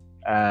fun.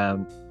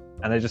 And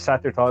I just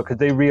sat there talking, because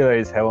they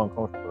realized how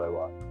uncomfortable I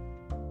was.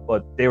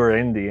 But they were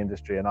in the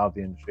industry and of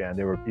the industry, and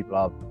they were people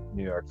of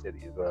New York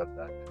City as well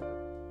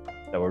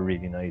that were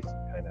really nice,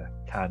 kind of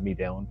calmed me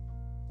down,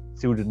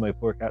 soothed my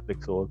poor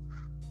Catholic soul.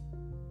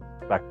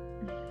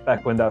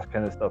 Back when that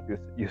kind of stuff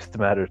used to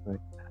matter to me.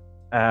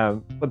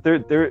 But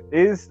there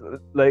is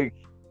like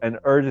an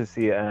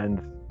urgency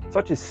and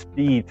such a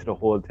speed to the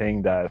whole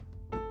thing that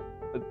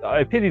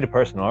I pity the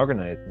person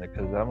organising it,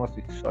 because that must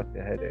be such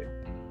a headache.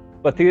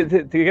 But to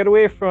get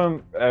away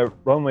from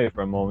runway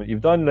for a moment,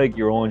 you've done like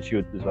your own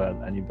shoots as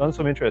well, and you've done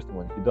some interesting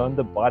ones. You've done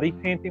the body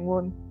painting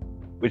one,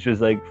 which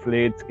was like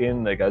flayed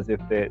skin, like as if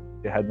they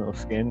had no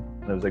skin,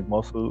 and it was like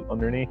muscle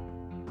underneath.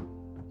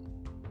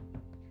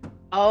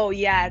 Oh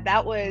yeah,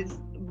 that was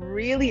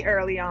really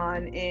early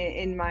on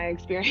in my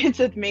experience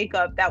with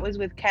makeup. That was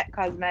with Ket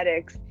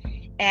Cosmetics,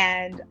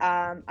 and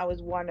I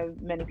was one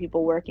of many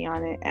people working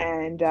on it,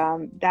 and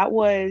that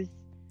was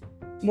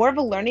more of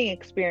a learning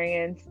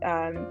experience,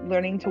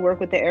 learning to work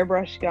with the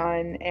airbrush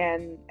gun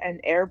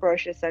and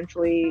airbrush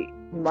essentially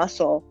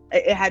muscle.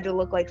 It had to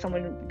look like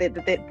someone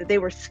that they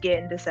were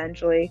skinned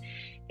essentially,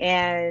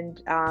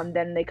 and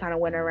then they kind of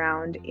went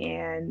around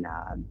and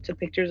took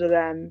pictures of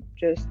them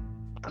just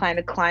kind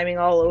of climbing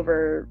all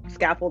over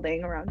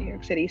scaffolding around New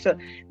York City. So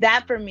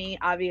that for me,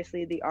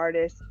 obviously the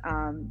artist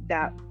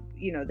that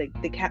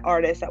the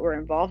artists that were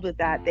involved with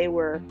that, they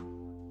were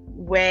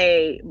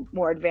way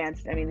more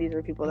advanced. I mean, these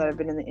are people that have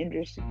been in the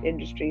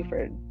industry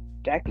for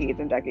decades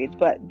and decades,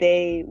 but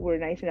they were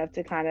nice enough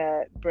to kind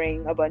of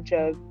bring a bunch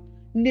of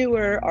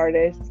newer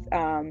artists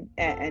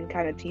and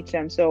kind of teach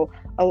them. So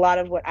a lot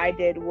of what I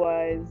did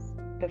was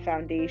the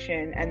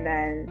foundation, and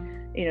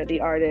then the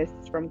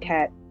artists from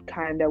Ket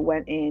kind of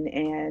went in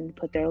and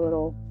put their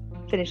little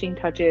finishing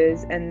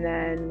touches, and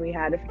then we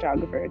had a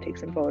photographer take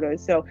some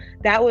photos. So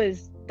that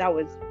was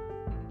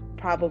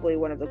probably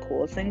one of the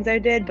coolest things I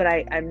did, but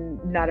I'm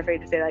not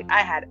afraid to say, like,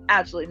 I had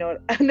absolutely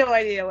no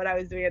idea what I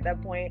was doing at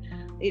that point.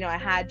 I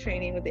had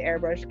training with the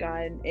airbrush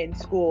gun in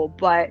school,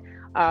 but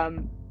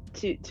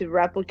to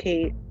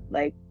replicate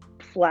like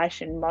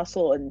flesh and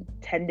muscle and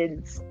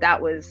tendons, that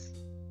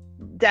was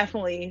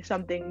definitely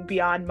something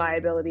beyond my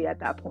ability at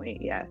that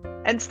point. Yeah,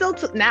 and still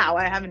now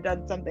I haven't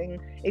done something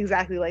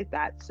exactly like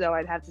that, so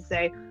I'd have to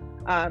say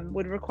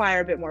would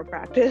require a bit more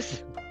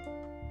practice.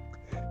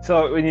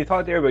 So when you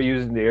talk there about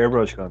using the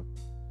airbrush gun,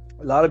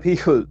 a lot of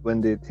people,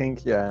 when they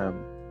think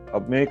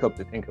of makeup,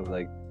 they think of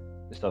like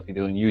the stuff you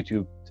do in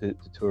YouTube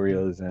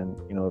tutorials and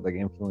like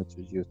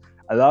influencers use.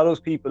 A lot of those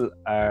people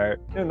are,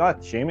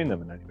 not shaming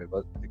them in any way,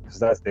 but because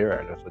that's their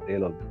art, that's what they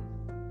love.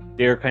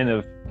 They're kind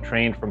of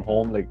trained from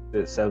home, like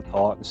the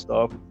self-taught and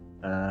stuff.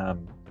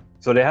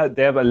 So they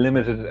have a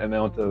limited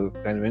amount of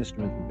kind of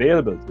instruments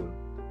available to them.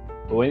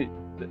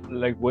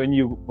 But when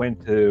you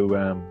went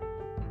to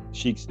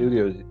Chic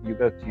Studios, you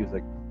got to use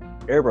like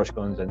airbrush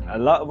guns and a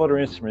lot of other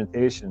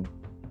instrumentation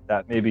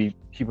that maybe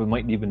people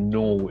mightn't even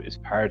know is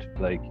part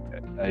of like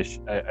a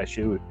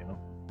shoot.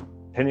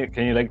 Can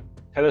you like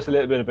tell us a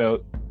little bit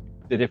about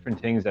the different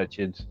things that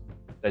you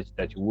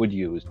would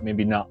use,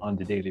 maybe not on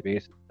the daily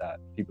basis, that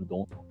people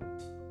don't know?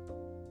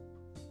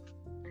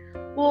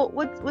 Well,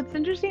 what's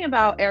interesting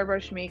about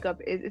airbrush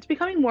makeup is it's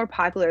becoming more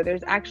popular.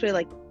 There's actually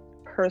like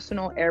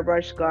personal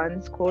airbrush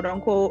guns, quote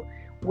unquote,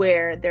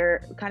 where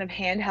they're kind of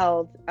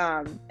handheld.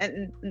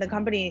 And the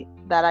company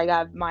that I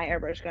got my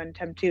airbrush gun,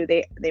 Temp 2,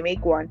 they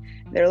make one.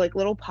 They're like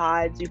little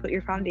pods. You put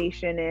your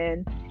foundation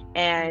in,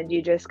 and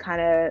you just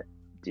kind of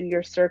do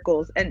your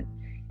circles. And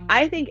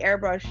I think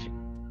airbrush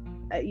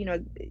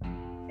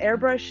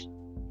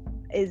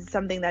is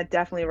something that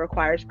definitely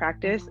requires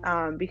practice,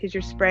 because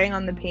you're spraying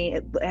on the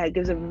paint. It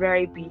gives a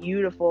very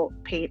beautiful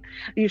paint.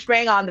 You're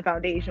spraying on the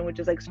foundation, which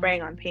is like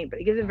spraying on paint,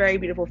 but it gives a very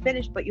beautiful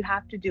finish. But you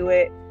have to do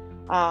it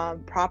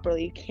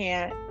properly. You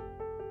can't,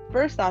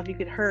 first off, you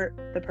could hurt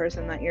the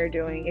person that you're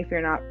doing if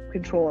you're not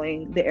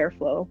controlling the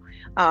airflow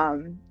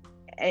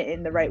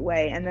in the right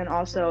way. And then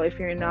also, if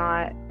you're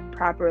not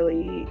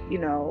properly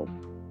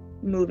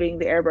moving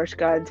the airbrush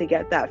gun to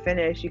get that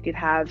finish, you could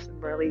have some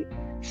really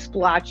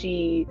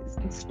splotchy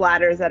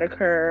splatters that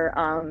occur.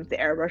 The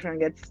airbrush gun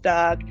gets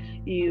stuck,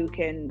 you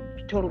can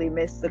totally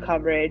miss the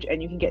coverage,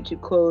 and you can get too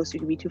close, you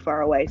can be too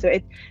far away. So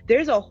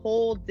there's a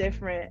whole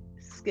different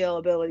skill,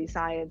 ability,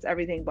 science,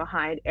 everything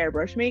behind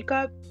airbrush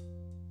makeup.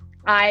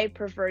 I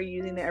prefer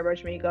using the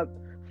airbrush makeup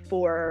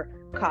for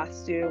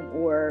costume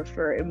or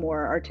for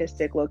more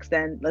artistic looks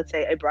than, let's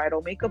say, a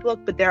bridal makeup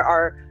look, but there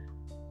are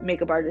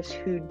makeup artists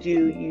who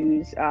do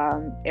use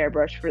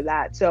airbrush for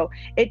that. So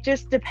it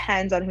just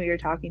depends on who you're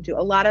talking to.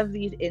 A lot of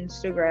these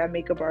Instagram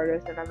makeup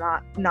artists, and I'm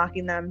not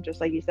knocking them,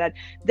 just like you said,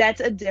 that's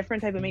a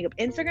different type of makeup.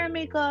 Instagram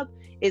makeup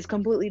is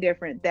completely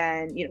different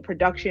than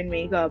production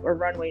makeup or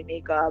runway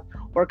makeup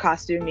or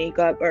costume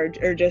makeup or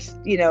just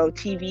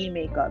TV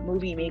makeup,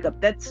 movie makeup.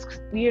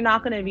 You're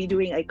not going to be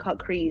doing a cut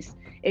crease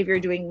if you're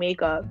doing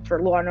makeup for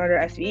Law and Order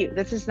SVU.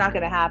 That's just not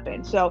going to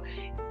happen. So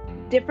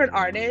different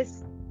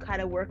artists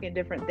kind of work in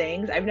different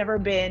things. I've never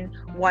been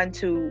one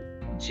to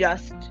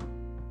just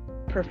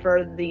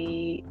prefer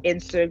the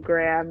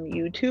Instagram,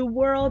 YouTube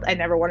world. I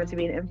never wanted to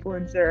be an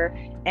influencer,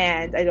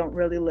 and I don't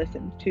really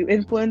listen to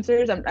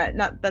influencers. I'm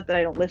not that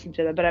I don't listen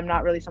to them, but I'm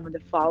not really someone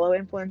to follow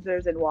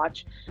influencers and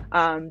watch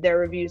their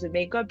reviews of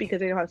makeup,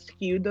 because I know how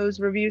skewed those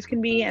reviews can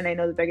be, and I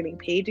know that they're getting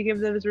paid to give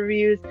those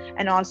reviews.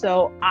 And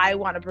also, I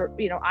want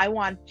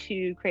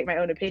to create my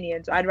own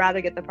opinion, so I'd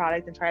rather get the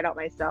product and try it out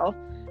myself,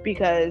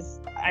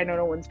 because I know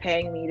no one's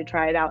paying me to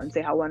try it out and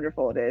say how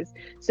wonderful it is.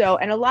 So,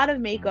 and a lot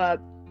of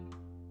makeup,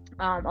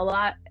 a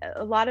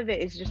lot of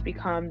it is just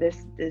become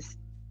this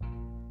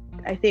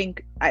I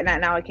think,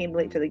 now I came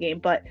late to the game,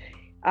 but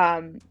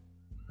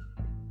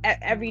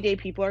everyday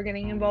people are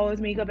getting involved with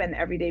makeup, and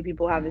everyday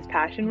people have this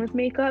passion with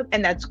makeup,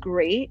 and that's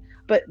great.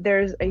 But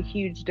there's a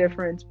huge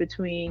difference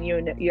between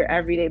your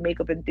everyday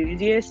makeup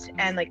enthusiast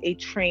and like a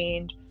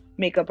trained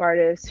makeup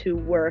artist who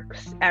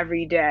works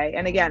every day.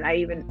 And again, I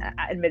even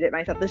admit it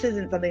myself, this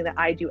isn't something that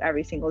I do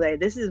every single day.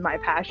 This is my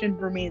passion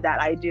for me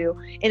that I do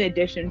in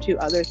addition to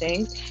other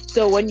things.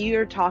 So when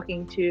you're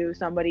talking to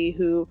somebody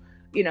who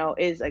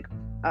is like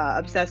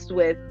obsessed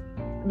with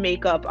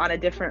makeup on a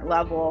different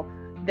level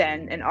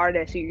than an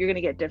artist, you're going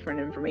to get different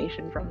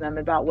information from them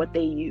about what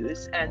they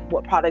use and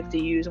what products they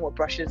use and what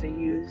brushes they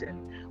use and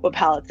what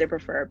palettes they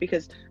prefer,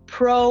 because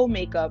pro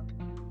makeup,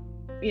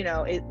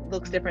 it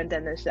looks different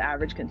than this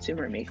average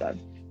consumer makeup.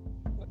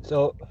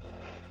 So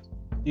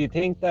do you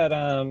think that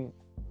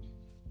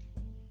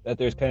that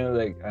there's kind of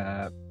like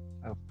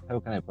how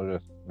can I put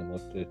it in the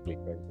most politically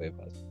correct way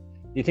possible?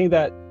 Do you think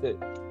that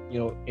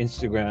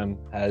Instagram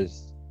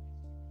has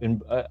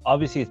been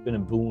obviously it's been a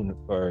boon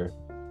for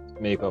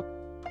makeup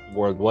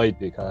worldwide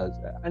because,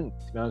 and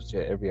to be honest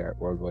with you, every art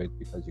worldwide,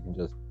 because you can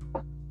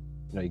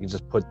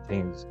just put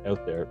things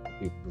out there for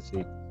people to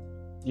see.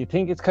 Do you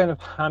think it's kind of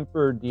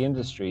hampered the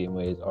industry in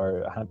ways,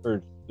 or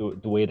hampered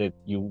the way that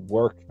you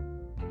work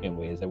in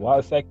ways? Like, what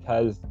effect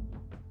has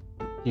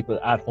people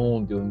at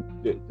home doing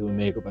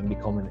makeup and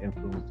becoming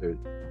influencers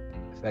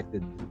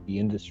affected the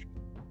industry?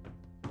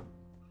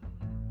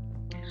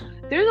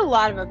 There's a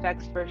lot of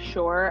effects for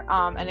sure.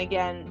 And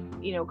again,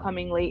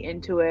 coming late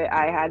into it,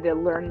 I had to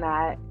learn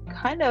that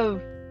kind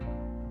of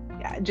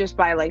just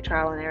by like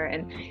trial and error.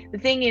 And the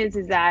thing is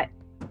that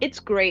it's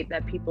great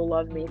that people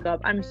love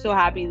makeup. I'm so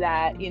happy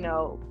that,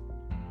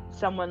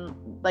 someone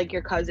like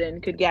your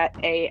cousin could get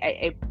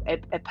a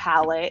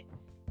palette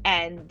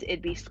and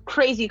it'd be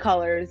crazy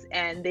colors,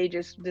 and they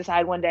just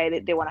decide one day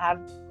that they want to have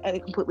a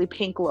completely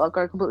pink look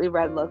or a completely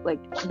red look.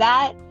 Like,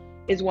 that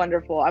is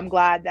wonderful. I'm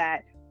glad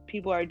that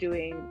people are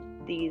doing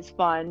these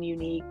fun,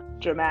 unique,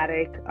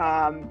 dramatic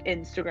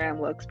Instagram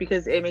looks,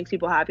 because it makes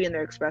people happy and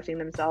they're expressing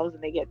themselves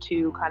and they get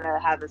to kind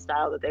of have the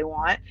style that they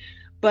want.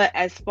 But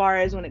as far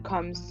as when it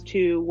comes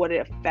to what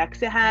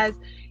effects it has,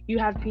 you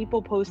have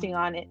people posting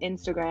on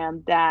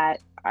Instagram that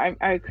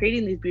are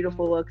creating these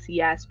beautiful looks,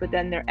 yes, but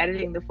then they're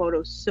editing the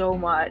photos so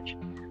much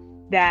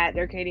that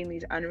they're creating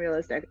these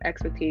unrealistic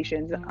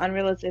expectations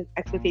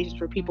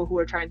for people who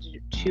are trying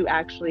to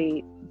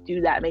actually do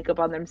that makeup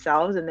on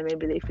themselves, and then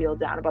maybe they feel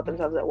down about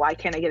themselves, that why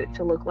can't I get it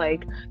to look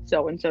like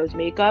so and so's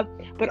makeup?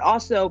 But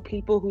also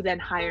people who then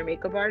hire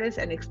makeup artists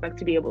and expect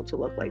to be able to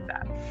look like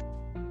that.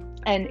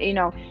 And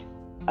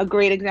a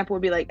great example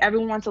would be like,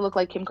 everyone wants to look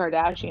like Kim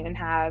Kardashian and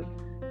have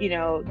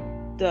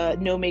the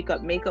no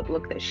makeup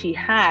look that she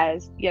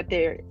has, yet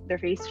their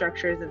face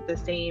structure isn't the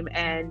same,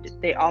 and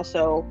they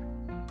also,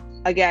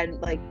 again,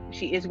 like,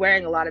 she is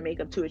wearing a lot of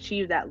makeup to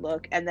achieve that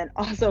look, and then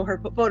also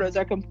her photos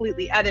are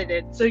completely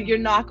edited, so you're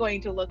not going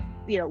to look,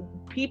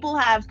 people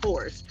have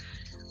pores,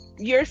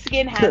 your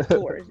skin has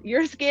pores,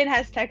 your skin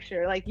has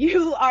texture. Like,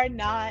 you are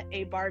not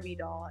a Barbie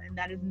doll, and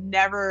that is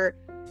never,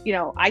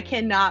 I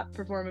cannot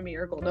perform a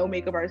miracle, no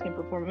makeup artist can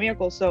perform a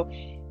miracle. So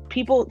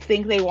people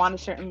think they want a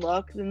certain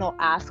look, then they'll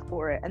ask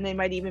for it, and they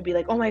might even be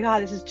like, oh my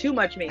god, this is too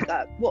much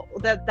makeup. Well,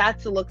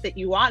 that's the look that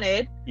you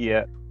wanted.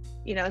 Yeah.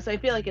 So I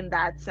feel like in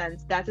that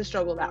sense, that's a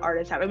struggle that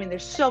artists have. I mean,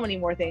 there's so many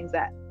more things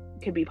that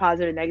could be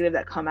positive and negative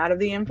that come out of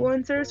the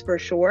influencers, for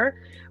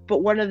sure.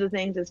 But one of the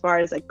things, as far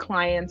as like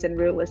clients and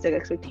realistic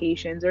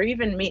expectations, or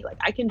even me, like,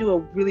 I can do a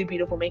really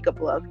beautiful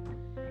makeup look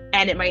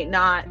and it might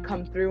not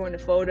come through in a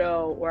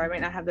photo, or I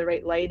might not have the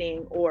right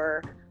lighting,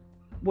 or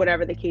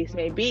whatever the case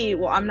may be.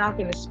 Well, I'm not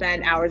going to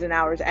spend hours and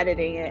hours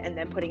editing it and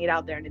then putting it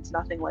out there and it's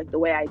nothing like the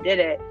way I did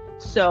it.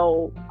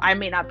 So I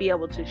may not be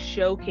able to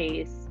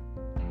showcase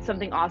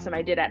something awesome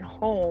I did at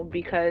home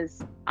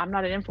because I'm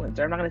not an influencer.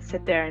 I'm not going to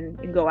sit there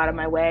and go out of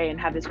my way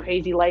and have this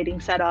crazy lighting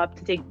set up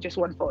to take just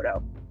one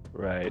photo.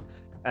 Right.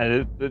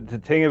 And the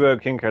thing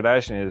about Kim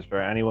Kardashian is,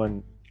 for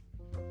anyone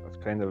that's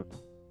kind of,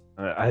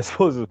 I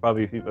suppose there's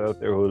probably people out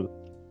there who will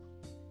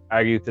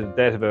argue to the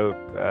death about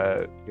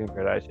Kim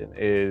Kardashian,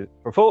 is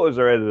her photos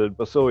are edited,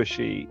 but so is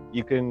she.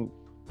 You can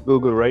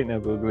Google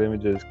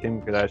images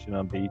Kim Kardashian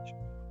on beach,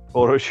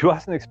 photos she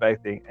wasn't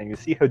expecting, and you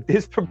see how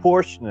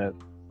disproportionate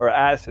her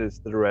ass is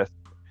to the rest.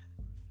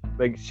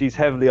 Like, she's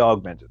heavily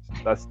augmented.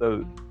 That's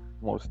the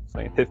most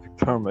scientific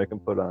term I can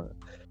put on it.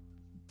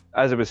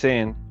 As I was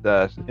saying,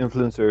 that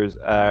influencers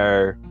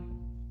are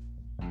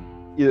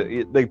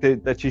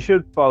that you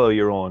should follow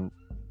your own.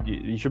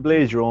 You should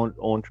blaze your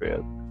own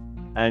trail.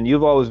 And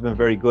you've always been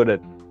very good at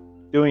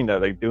doing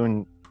that, like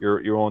doing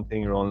your own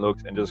thing, your own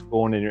looks, and just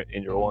going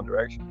in your own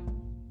direction.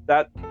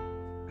 That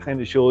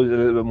kind of shows a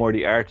little bit more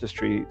the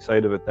artistry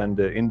side of it than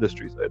the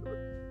industry side of it.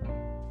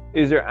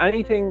 Is there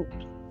anything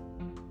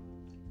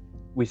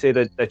we say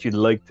that you'd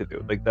like to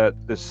do, like that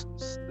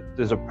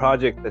there's a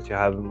project that you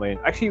have in mind?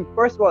 Actually,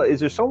 first of all, is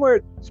there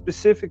somewhere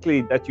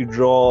specifically that you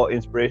draw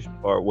inspiration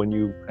for when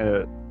you kind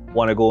of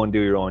want to go and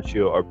do your own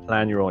shoot, or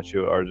plan your own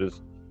shoot, or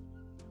just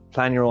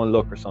plan your own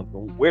look or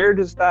something? Where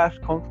does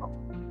that come from?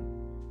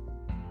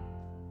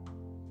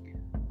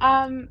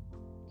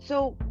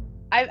 So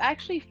I've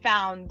actually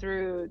found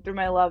through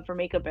my love for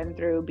makeup and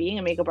through being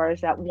a makeup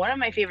artist that one of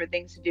my favorite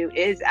things to do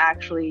is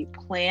actually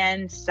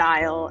plan,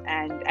 style,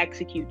 and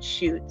execute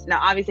shoots. Now,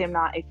 obviously, I'm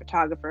not a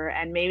photographer,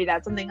 and maybe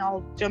that's something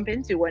I'll jump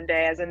into one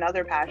day as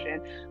another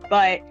passion,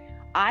 but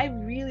I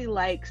really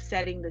like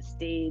setting the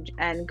stage,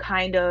 and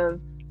kind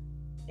of,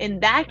 in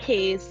that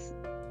case,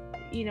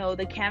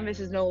 the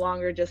canvas is no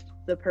longer just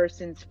the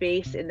person's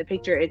face in the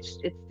picture. It's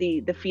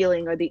the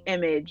feeling or the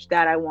image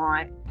that I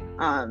want,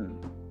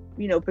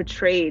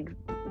 portrayed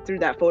through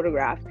that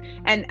photograph.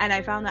 And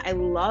I found that I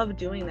love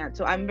doing that.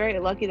 So I'm very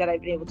lucky that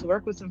I've been able to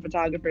work with some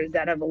photographers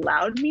that have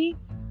allowed me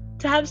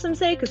to have some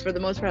say, because for the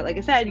most part, like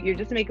I said, you're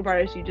just a makeup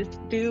artist. You just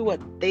do what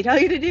they tell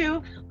you to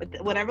do, with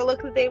whatever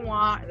look that they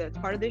want. That's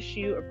part of the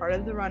shoot or part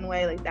of the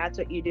runway. Like, that's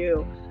what you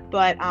do.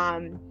 But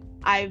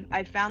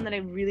I've found that I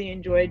really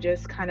enjoy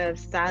just kind of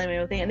styling my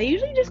own thing, and it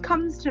usually just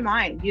comes to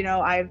mind. You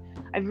know, I've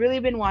really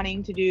been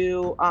wanting to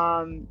do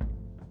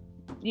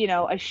you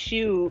know, a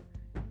shoot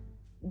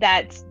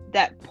that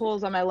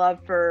pulls on my love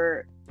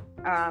for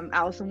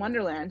Alice in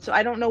Wonderland. So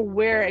I don't know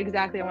where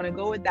exactly I want to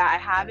go with that. I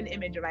have an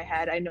image in my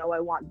head. I know I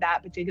want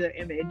that particular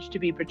image to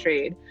be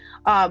portrayed.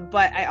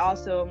 But I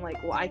also am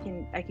like, well, I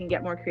can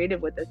get more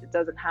creative with this. It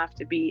doesn't have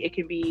to be,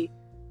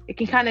 it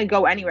can kind of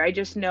go anywhere. I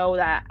just know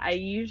that I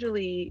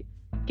usually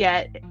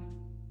get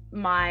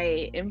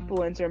my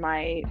influence or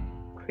my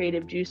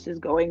creative juices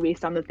going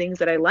based on the things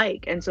that I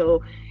like. And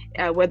so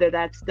whether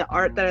that's the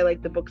art that I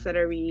like, the books that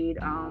I read,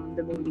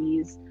 the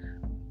movies,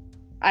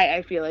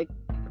 I feel like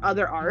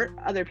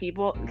other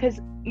people, because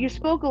you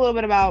spoke a little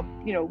bit about,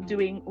 you know,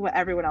 doing what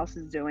everyone else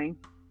is doing,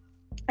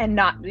 and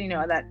not, you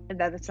know,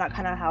 that's not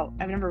kind of how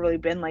I've never really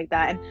been like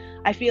that. And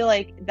I feel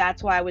like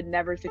that's why I would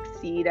never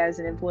succeed as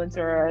an influencer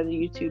or as a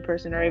YouTube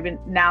person, or even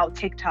now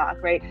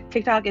TikTok, right?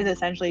 TikTok is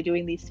essentially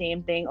doing the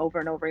same thing over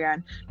and over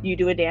again. You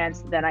do a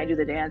dance, then I do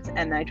the dance,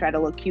 and then I try to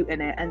look cute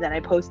in it, and then I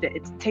post it.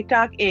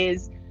 TikTok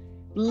is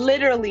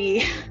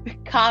literally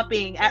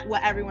copying at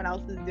what everyone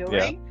else is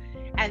doing. Yeah.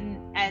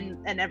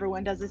 And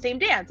everyone does the same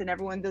dance, and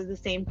everyone does the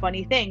same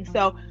funny thing.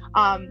 So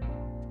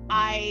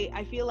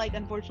I feel like,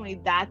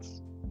 unfortunately,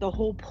 that's the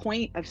whole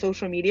point of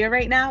social media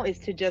right now, is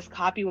to just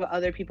copy what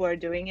other people are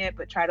doing it,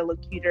 but try to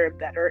look cuter and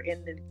better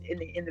in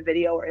the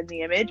video or in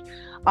the image.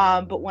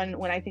 But when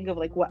I think of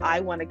like what I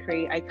want to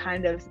create, I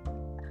kind of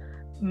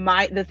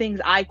the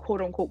things I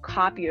quote unquote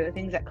copy, or the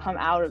things that come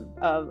out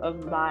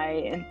of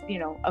my, you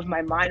know, of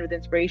my mind with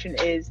inspiration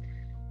is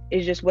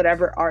just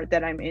whatever art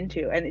that I'm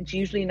into. And it's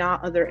usually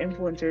not other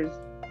influencers'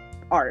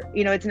 art.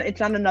 You know, it's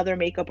not another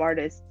makeup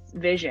artist's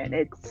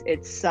vision.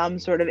 It's some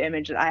sort of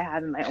image that I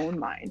have in my own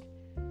mind.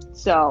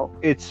 So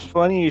it's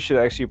funny you should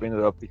actually bring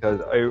it up,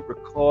 because I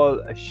recall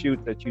a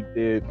shoot that you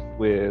did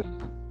with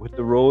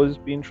the rose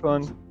being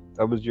thrown.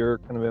 That was your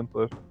kind of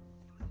input.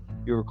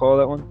 You recall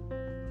that one?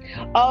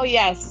 Oh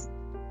yes.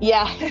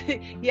 Yeah.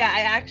 Yeah,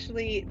 I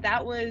actually,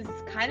 that was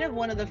kind of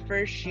one of the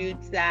first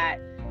shoots that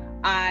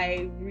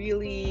I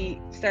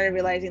really started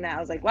realizing that I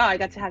was like, wow, I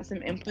got to have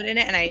some input in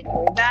it, and I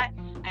enjoyed that.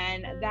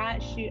 And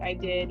that shoot I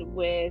did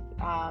with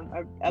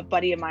a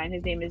buddy of mine.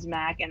 His name is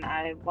Mac, and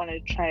I want to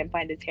try and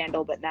find his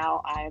handle, but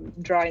now I'm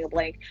drawing a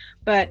blank.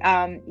 But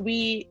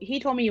he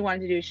told me he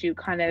wanted to do a shoot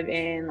kind of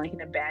in like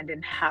an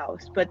abandoned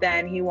house, but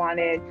then he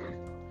wanted,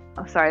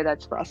 oh sorry,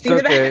 that's Frosty.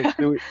 It's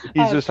okay.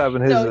 He's just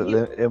having his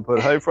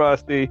input. Hi,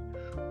 Frosty.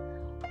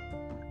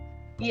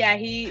 Yeah,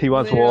 he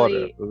wants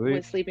water.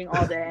 Was sleeping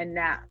all day, and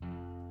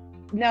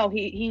now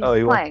he's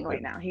playing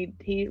right now.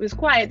 He was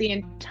quiet the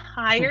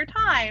entire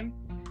time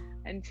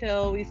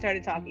until we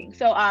started talking.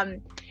 So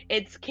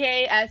it's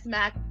KS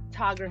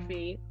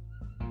Mactography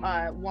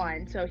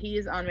 1. So he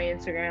is on my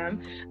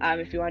Instagram.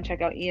 If you want to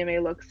check out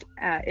E.M.A.LOOKS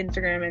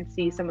Instagram and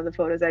see some of the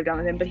photos I've done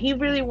with him. But he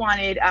really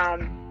wanted,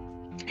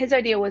 his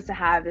idea was to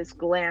have this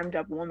glammed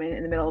up woman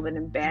in the middle of an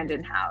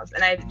abandoned house.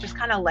 And I just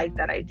kind of liked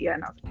that idea.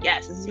 And I was like,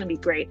 yes, this is going to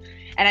be great.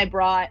 And I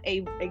brought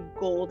a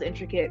gold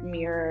intricate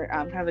mirror,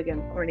 kind of like an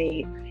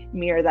ornate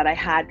mirror that I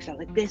had, because I was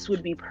like, this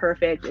would be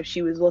perfect if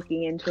she was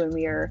looking into a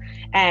mirror.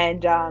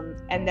 And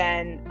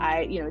then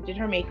I, you know, did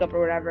her makeup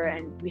or whatever,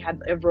 and we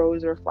had a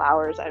rose or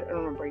flowers. I don't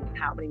remember even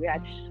how many we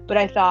had, but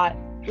I thought,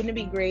 wouldn't it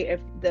be great if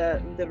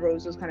the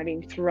rose was kind of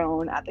being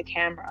thrown at the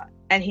camera?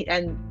 And he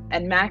and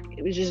Mac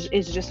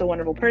is just a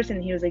wonderful person.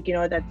 And he was like, you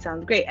know what, that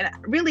sounds great. And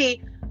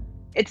really,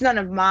 it's not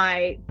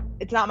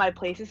my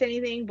place to say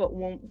anything, but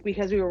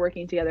because we were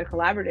working together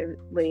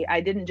collaboratively, I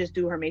didn't just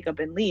do her makeup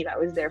and leave. I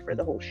was there for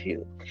the whole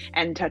shoot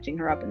and touching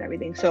her up and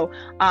everything. So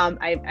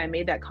I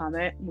made that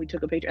comment. We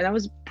took a picture, and that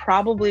was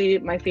probably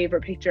my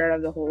favorite picture out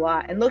of the whole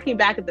lot. And looking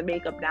back at the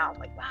makeup now, I'm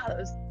like, wow, that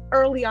was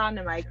early on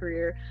in my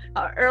career,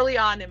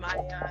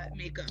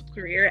 makeup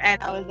career.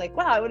 And I was like,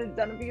 wow, I would have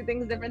done a few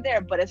things different there.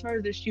 But as far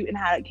as the shoot and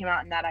how it came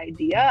out and that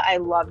idea, I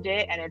loved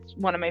it. And it's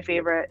one of my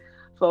favorite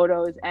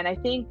photos. And I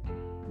think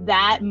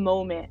that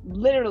moment,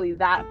 literally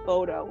that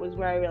photo, was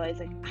where I realized,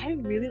 like, I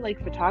really like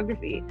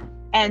photography.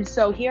 And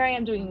so here I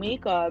am doing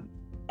makeup,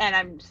 and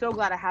I'm so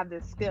glad I have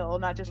this skill,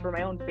 not just for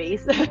my own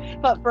face,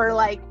 but for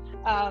like,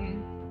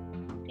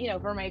 you know,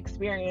 for my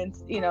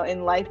experience, you know,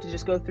 in life, to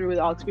just go through with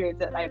all experience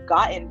that I've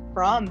gotten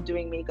from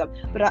doing makeup.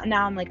 But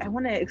now I'm like, I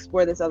want to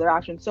explore this other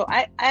option. So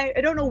I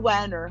don't know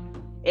when or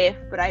if,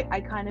 but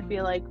I kind of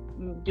feel like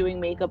doing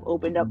makeup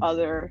opened up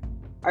other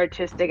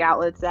artistic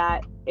outlets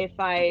that if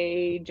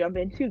I jump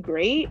into,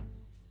 great.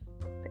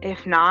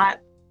 If not,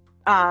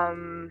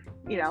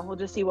 you know, we'll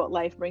just see what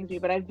life brings me.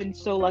 But I've been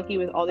so lucky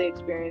with all the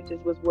experiences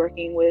with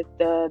working with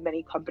the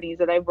many companies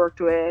that I've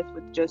worked with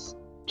just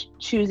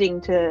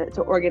choosing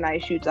to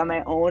organize shoots on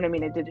my own. I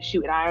mean, I did a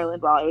shoot in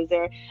Ireland while I was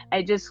there.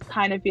 I just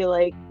kind of feel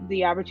like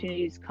the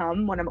opportunities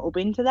come when I'm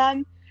open to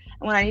them,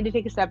 and when I need to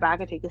take a step back,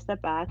 I take a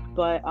step back.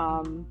 But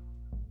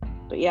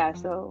But yeah,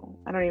 so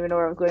I don't even know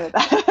where I was going with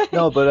that.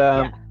 No,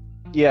 but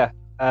Yeah.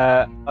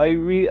 I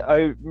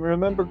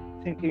remember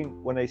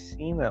thinking when I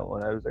seen that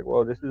one, I was like,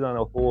 "Wow, this is on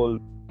a whole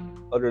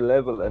other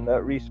level," and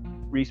that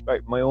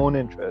re-sparked my own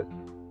interest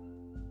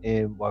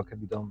in what can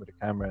be done with a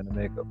camera and a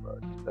makeup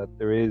artist. That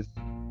there is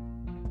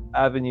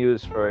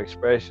avenues for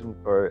expression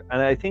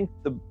and I think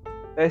the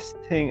best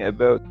thing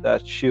about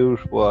that shoot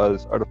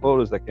was, or the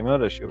photos that came out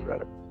of the shoot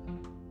rather,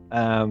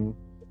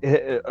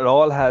 it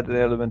all had an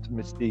element of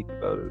mystique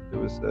about it.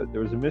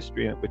 There was a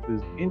mystery in it which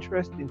was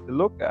interesting to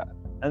look at,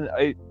 and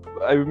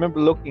I remember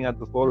looking at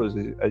the photos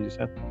as you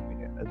sent them to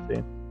me and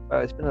saying,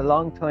 it's been a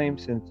long time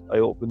since I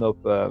opened up,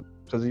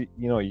 because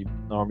you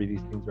normally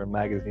these things are in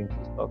magazines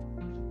and stuff,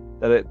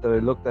 that I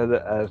looked at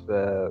it as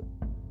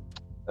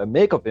a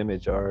makeup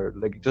image or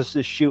like just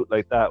a shoot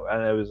like that,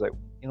 and I was like,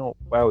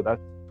 wow,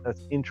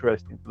 that's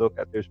interesting to look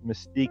at. There's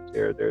mystique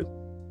there. There's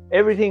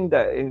everything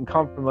that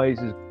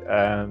compromises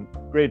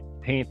great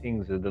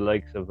paintings of the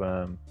likes of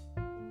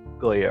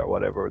Goya or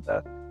whatever,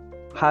 that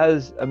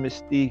has a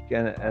mystique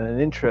and an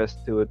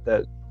interest to it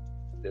that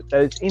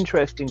it's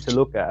interesting to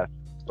look at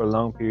for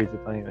long periods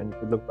of time, and you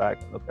could look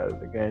back and look at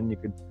it again. You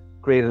could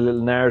create a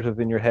little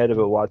narrative in your head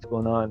about what's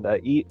going on,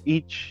 that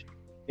each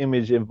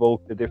image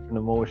invoked a different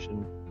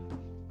emotion,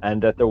 and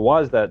that there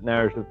was that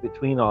narrative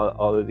between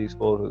all of these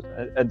photos,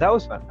 and that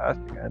was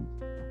fantastic. And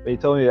when you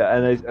told me that,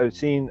 and I've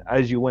seen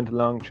as you went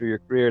along through your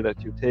career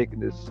that you've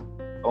taken this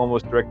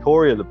almost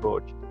directorial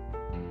approach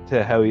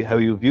to how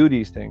you view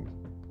these things,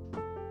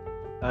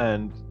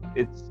 and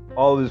it's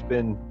always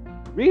been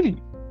really,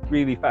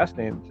 really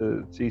fascinating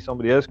to see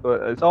somebody else go.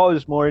 It's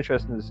always more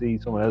interesting to see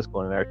someone else go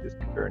on an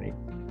artistic journey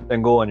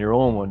than go on your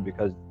own one,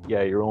 because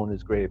your own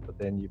is great, but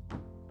then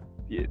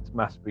it's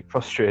massively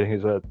frustrating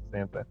as well at the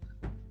same time.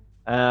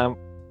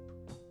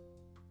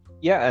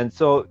 And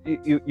so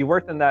you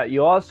worked on that.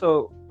 You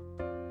also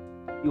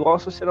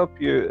set up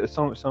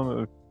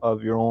some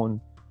of your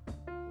own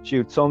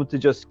shoots, some to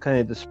just kind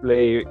of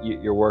display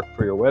your work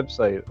for your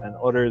website, and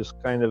others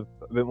kind of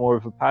a bit more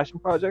of a passion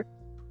project.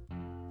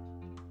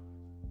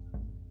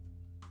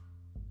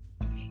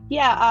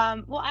 Yeah,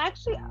 well,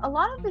 actually, a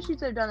lot of the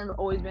shoots I've done have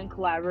always been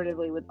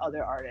collaboratively with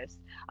other artists.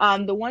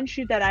 The one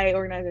shoot that I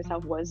organized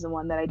myself was the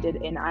one that I did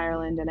in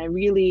Ireland, and I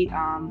really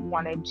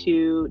wanted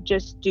to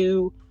just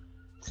do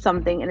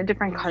something in a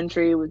different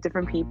country with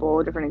different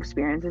people, different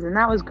experiences, and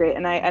that was great.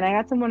 And I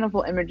got some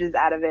wonderful images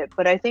out of it.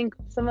 But I think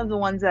some of the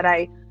ones that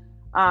I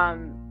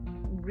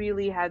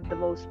really had the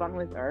most fun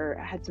with, or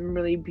had some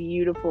really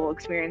beautiful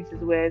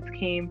experiences with,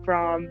 came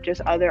from just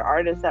other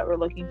artists that were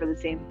looking for the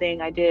same thing.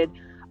 I did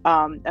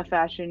a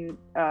fashion,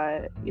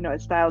 a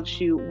styled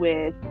shoot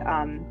with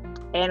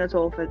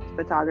Anatole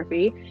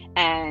Photography,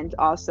 and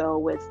also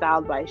with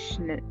Styled by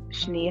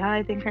Shneha,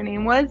 I think her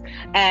name was,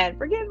 and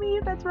forgive me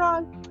if that's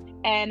wrong.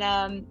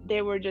 And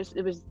they were just,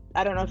 it was,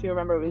 I don't know if you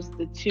remember, it was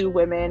the two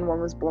women, one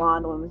was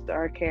blonde, one was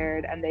dark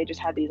haired, and they just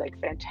had these like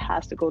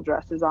fantastical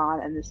dresses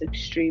on and this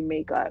extreme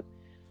makeup.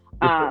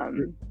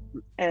 And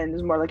it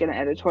was more like an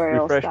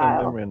editorial refresh style.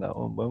 my memory on that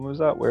one. When was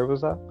that? Where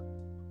was that?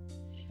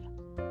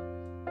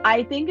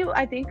 I think it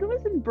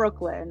was in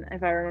Brooklyn,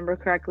 if I remember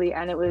correctly,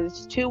 and it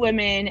was two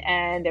women,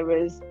 and there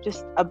was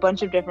just a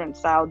bunch of different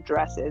styled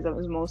dresses. It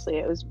was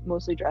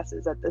mostly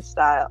dresses that this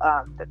style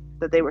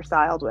that they were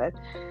styled with.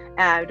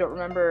 And I don't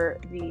remember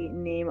the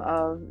name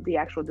of the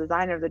actual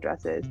designer of the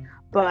dresses,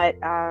 but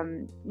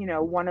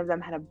one of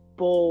them had a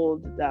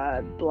bold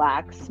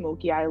black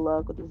smoky eye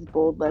look with these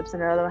bold lips,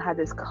 and another one had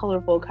this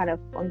colorful kind of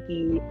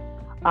funky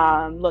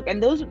look.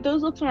 And those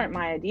looks weren't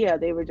my idea;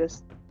 they were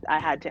just, I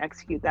had to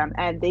execute them,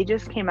 and they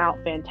just came out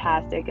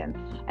fantastic.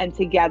 And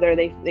together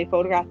they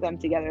photographed them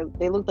together.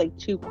 They looked like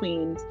two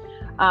queens,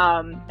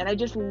 and I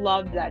just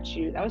loved that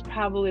shoot. That was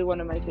probably one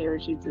of my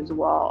favorite shoots as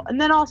well. And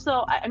then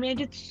also, I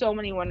did so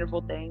many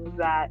wonderful things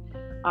that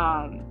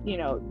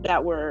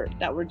that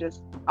were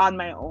just on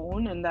my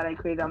own and that I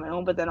created on my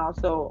own. But then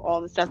also all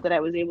the stuff that I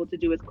was able to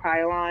do with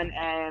Krylon,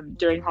 and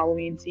during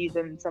Halloween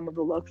season, some of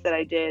the looks that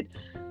I did,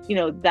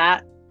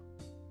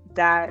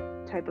 that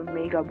type of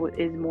makeup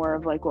is more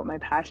of like what my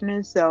passion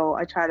is. So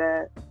I try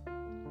to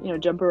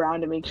jump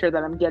around to make sure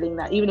that I'm getting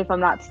that, even if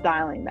I'm not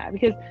styling that,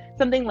 because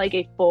something like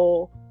a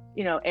full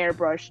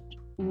airbrushed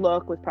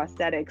look with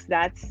prosthetics,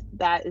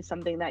 that is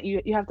something that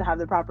you have to have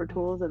the proper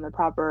tools and the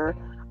proper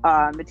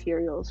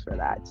materials for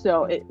that.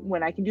 So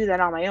when I can do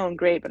that on my own,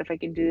 great, but if I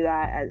can do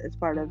that as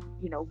part of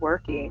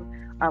working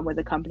with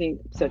a company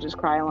such as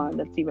Krylon,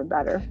 that's even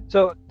better.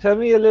 So tell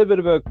me a little bit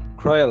about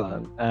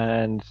Krylon,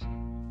 and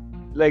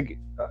like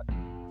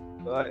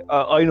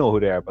I know who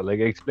they are, but like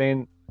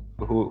explain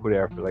who they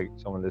are for like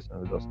someone listening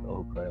who doesn't know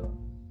who Krylon is,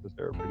 because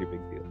they're a pretty big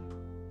deal.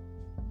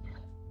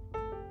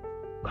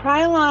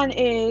 Krylon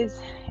is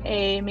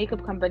a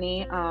makeup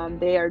company.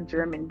 They are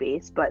German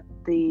based, but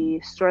the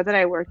store that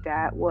I worked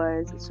at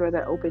was a store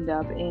that opened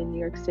up in New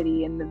York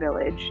City in the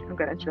Village,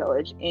 Greenwich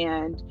Village.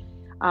 And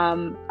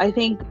I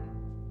think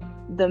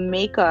the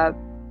makeup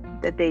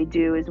that they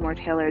do is more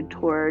tailored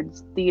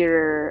towards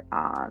theater,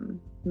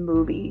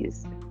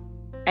 movies,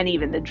 and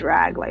even the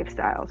drag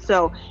lifestyle.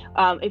 So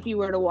if you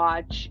were to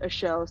watch a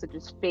show such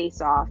as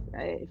Face Off,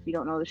 if you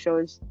don't know the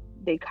shows,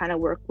 they kind of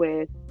work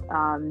with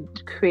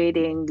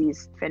creating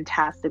these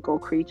fantastical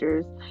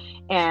creatures,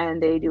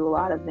 and they do a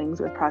lot of things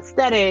with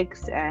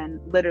prosthetics and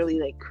literally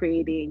like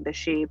creating the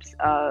shapes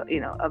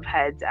of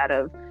heads out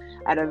of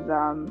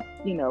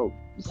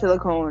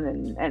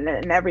silicone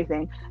and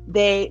everything.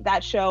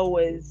 That show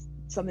was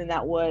something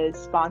that was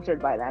sponsored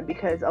by them,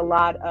 because a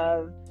lot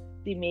of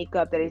the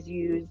makeup that is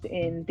used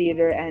in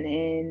theater and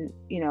in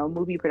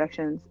movie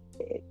productions,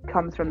 it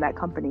comes from that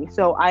company.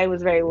 So I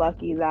was very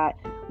lucky that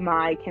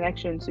my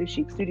connection to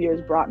Chic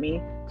Studios brought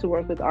me to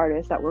work with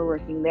artists that were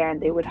working there,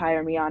 and they would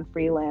hire me on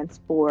freelance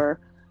for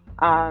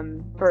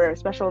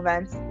special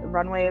events,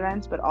 runway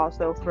events, but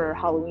also for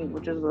Halloween,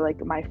 which is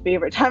like my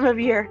favorite time of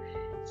year.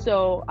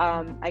 So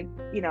I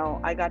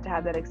got to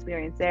have that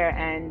experience there,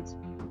 and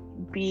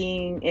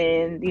being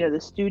in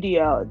the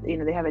studio,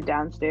 they have a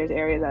downstairs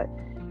area that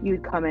you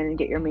would come in and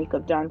get your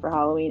makeup done for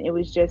Halloween. It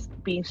was just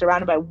being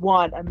surrounded by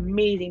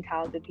amazing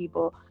talented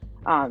people.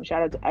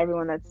 Shout out to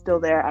everyone that's still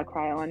there at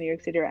Cryo in New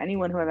York City, or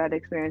anyone who I've had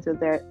experience with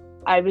there.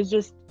 I was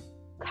just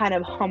kind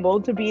of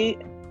humbled to be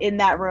in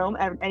that room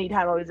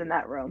anytime I was in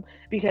that room,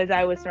 because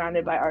I was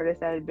surrounded by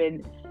artists that had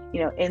been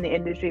in the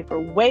industry for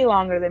way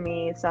longer than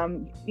me,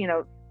 some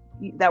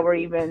that were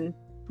even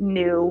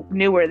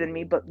newer than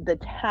me. But the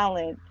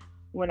talent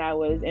when I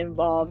was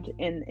involved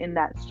in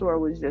that store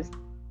was just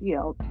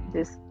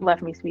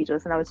left me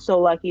speechless. And I was so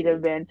lucky to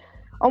have been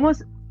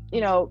almost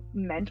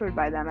mentored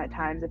by them at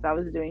times. If I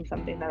was doing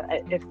something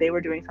if they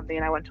were doing something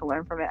and I went to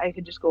learn from it, I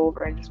could just go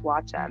over and just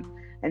watch them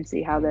and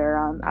see how their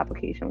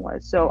application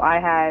was. So I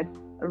had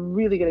a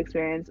really good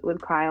experience with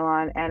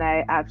Krylon, and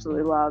I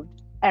absolutely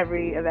loved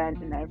every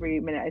event and every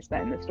minute I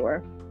spent in the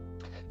store.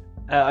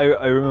 I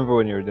remember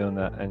when you were doing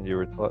that and you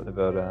were talking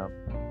about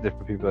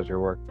different people that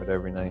you're working with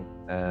every night,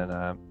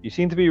 and you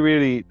seem to be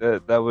really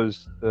that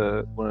was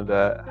one of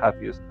the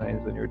happiest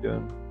times when you were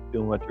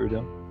doing what you were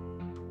doing.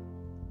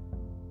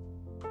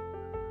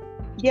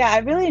 Yeah, I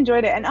really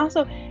enjoyed it. And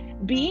also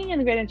being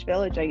in Greenwich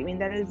Village,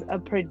 that is a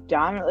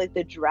predominantly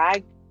the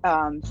drag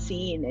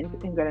scene in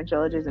Greenwich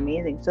Village is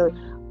amazing. So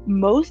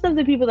most of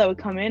the people that would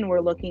come in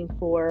were looking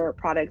for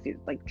products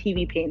like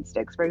TV paint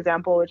sticks, for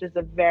example, which is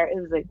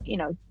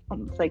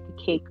almost like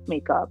the cake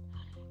makeup,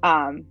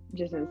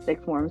 just in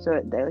stick form.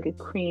 So they're like a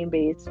cream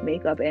based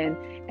makeup,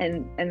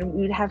 and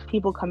we'd have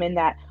people come in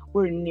that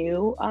were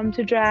new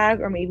to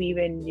drag, or maybe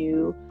even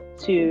new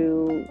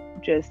to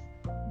just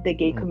the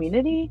gay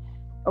community,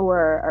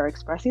 or are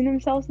expressing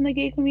themselves in the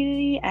gay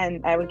community.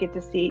 And I would get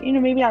to see,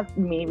 maybe not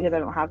me because I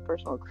don't have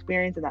personal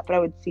experience in that, but I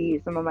would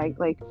see some of my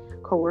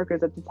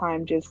coworkers at the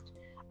time just,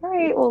 all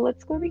right, well,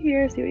 let's go over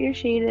here, see what your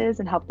shade is,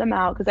 and help them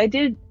out. Because I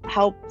did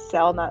help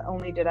sell, not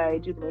only did I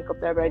do the makeup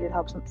there, but I did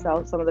help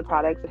sell some of the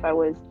products if I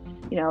was,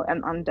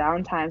 on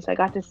downtime. So I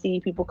got to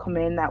see people come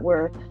in that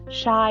were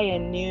shy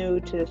and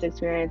new to this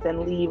experience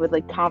and leave with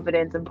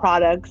confidence and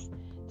products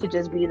to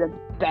just be the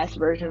best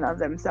version of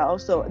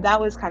themselves. So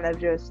that was kind of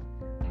just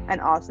an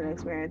awesome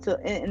experience. So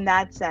in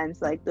that sense,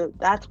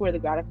 that's where the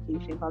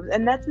gratification comes.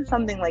 And that's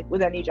something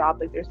with any job,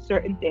 there's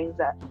certain things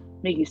that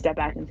make you step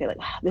back and say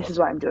this is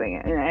why I'm doing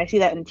it. And I see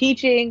that in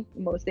teaching.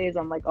 Most days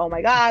I'm like, oh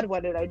my God,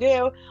 what did I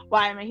do?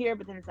 Why am I here?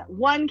 But then it's that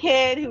one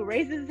kid who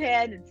raises his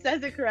hand and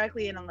says it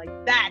correctly, and I'm like,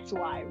 that's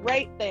why,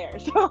 right there.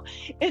 So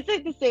it's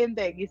the same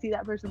thing. You see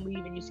that person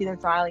leave and you see them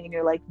smiling, and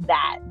you're like,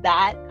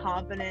 that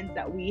confidence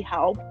that we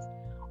helped,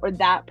 or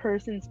that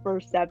person's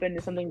first step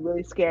into something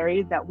really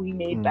scary that we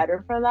made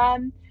better for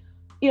them.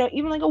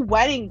 Even a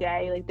wedding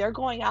day, they're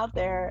going out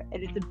there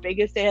and it's the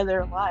biggest day of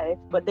their life,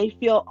 but they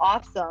feel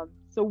awesome.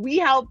 So we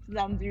helped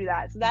them do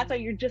that. So that's why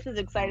you're just as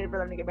excited for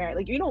them to get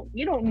married. You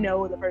don't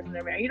know the person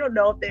they're marrying. You don't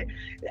know if they're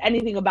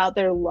anything about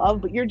their love,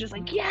 but you're just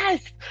like,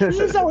 yes, this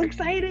is so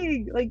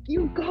exciting.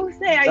 You go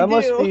say I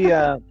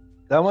do.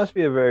 That must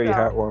be a very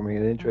heartwarming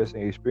and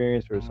interesting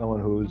experience for someone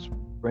who's,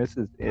 for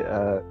instance,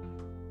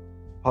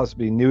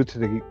 possibly new to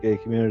the gay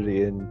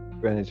community in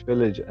Greenwich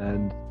Village.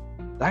 And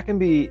that can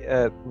be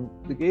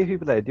the gay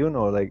people that I do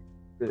know,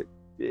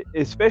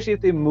 especially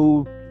if they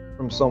move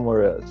from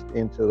somewhere else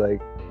into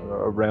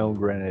around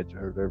Greenwich,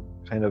 or they're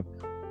kind of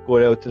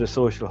going out to the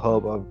social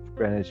hub of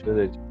Greenwich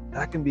Village.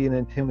 That can be an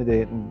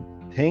intimidating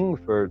thing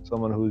for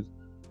someone who's,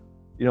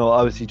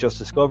 obviously just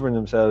discovering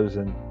themselves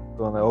and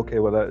going okay,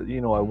 well,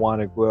 I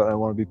want to go out, I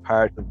want to be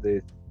part of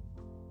this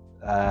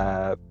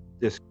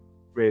this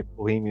great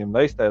bohemian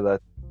lifestyle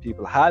that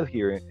people have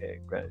here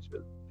in Greenwich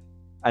Village.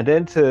 And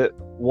then to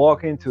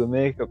walk into a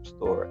makeup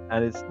store,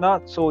 and it's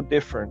not so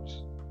different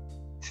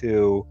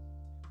to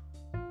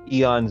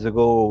eons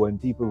ago when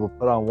people would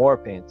put on war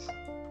paints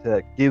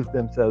to give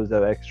themselves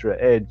that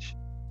extra edge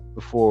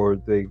before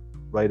they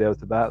ride out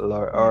to battle,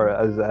 or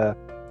as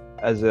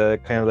a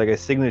kind of a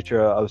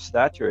signature of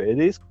stature. It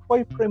is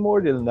quite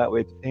primordial in that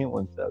way to paint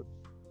oneself.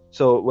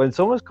 So when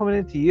someone's coming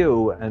into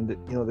you and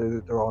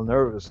they're all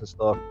nervous and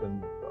stuff,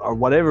 or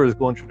whatever is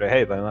going through their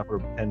head, I'm not going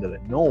to pretend that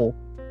I know,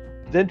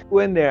 then to go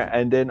in there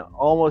and then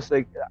almost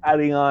like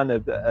adding on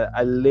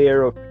a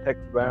layer of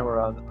protective armor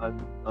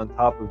on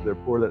top of their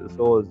poor little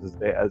souls as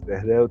they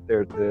head out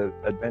there to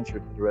adventure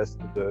to the rest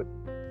of the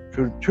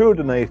through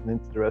the night and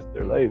into the rest of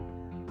their life.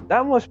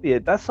 That must be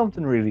it. That's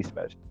something really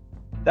special.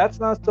 That's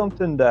not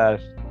something that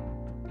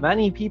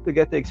many people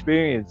get to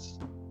experience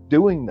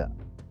doing that.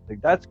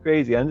 Like, that's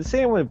crazy. And the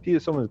same when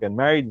someone's getting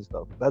married and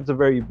stuff. That's a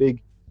very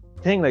big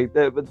thing like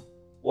that. But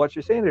what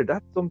you're saying there,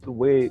 that's something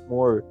way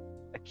more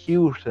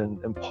acute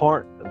and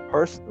important and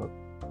personal.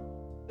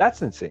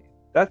 That's insane.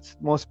 That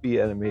must be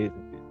an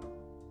amazing feeling.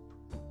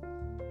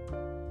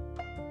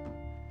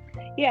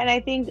 Yeah, and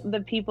I think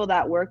the people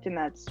that worked in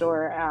that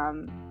store,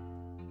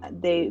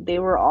 they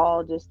were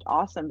all just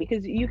awesome,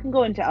 because you can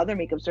go into other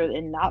makeup stores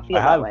and not feel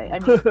that way.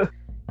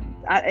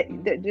 I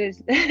mean,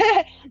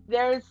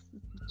 there's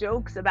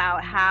jokes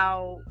about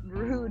how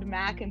rude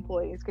MAC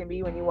employees can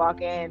be when you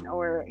walk in,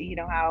 or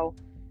how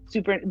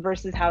super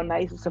versus how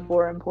nice a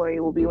Sephora employee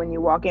will be when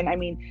you walk in. I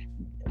mean,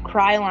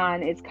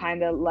 Krylon is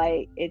kind of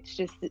like, it's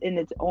just in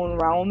its own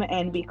realm,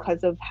 and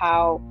because of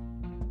how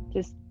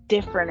just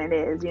different it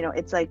is,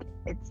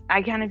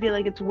 I kind of feel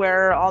like it's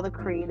where all the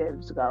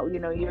creatives go.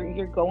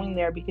 You're going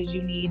there because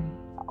you need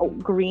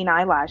green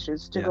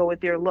eyelashes to go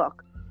with your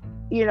look.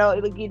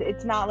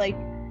 It's not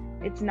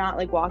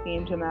like walking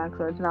into a MAC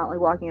store. It's not like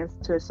walking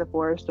into a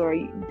Sephora store.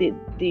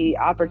 The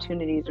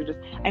opportunities are just,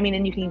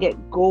 and you can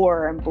get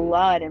gore and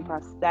blood and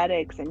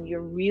prosthetics, and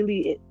you're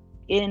really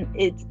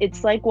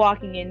it's like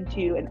walking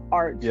into an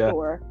art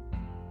store.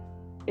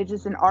 It's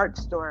just an art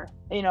store.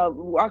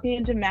 Walking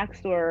into a MAC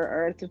store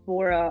or a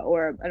Sephora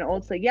or an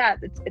Ulta,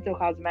 it's a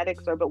cosmetic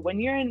store. But when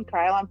you're in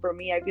Krylon, for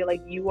me, I feel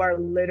like you are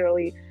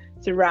literally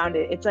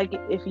surrounded. It's like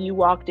if you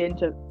walked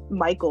into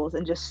Michael's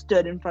and just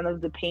stood in front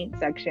of the paint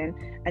section,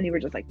 and you were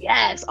just like,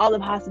 yes, all the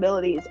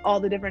possibilities, all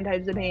the different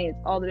types of paints,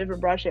 all the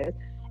different brushes.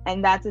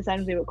 And that's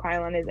essentially what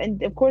Krylon is.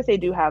 And of course they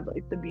do have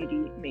like the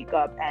beauty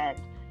makeup,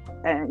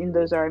 and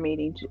those are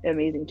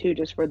amazing too,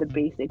 just for the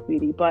basic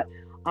beauty. But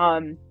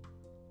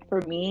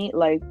for me,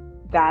 like,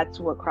 that's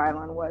what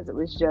Krylon was. It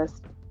was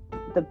just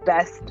the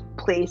best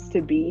place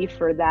to be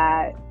for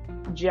that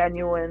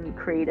genuine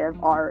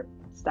creative art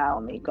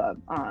style makeup.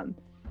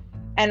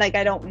 And like,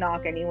 I don't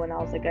knock anyone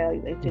else. Like, I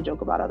like to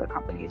joke about other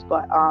companies,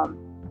 but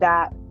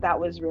that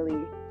was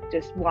really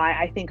just why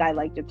I think I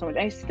liked it so much.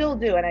 I still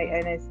do, and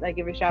I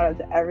give a shout out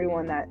to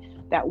everyone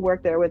that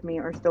worked there with me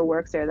or still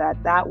works there.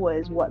 That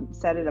was what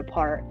set it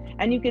apart,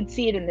 and you could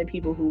see it in the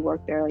people who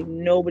worked there. Like,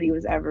 nobody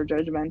was ever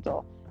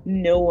judgmental.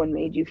 No one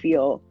made you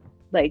feel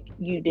like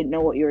you didn't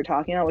know what you were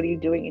talking about. What are you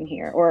doing in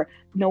here? Or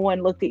no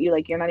one looked at you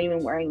like you're not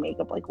even wearing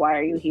makeup. Like, why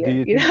are you here? Do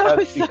you think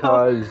that's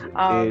because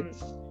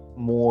it's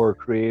more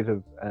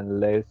creative and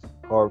less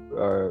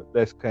or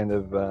less kind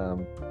of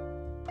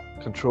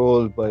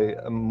controlled by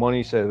a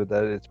money side of it,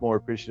 that it's more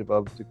appreciative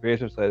of the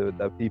creative side of it,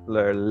 that people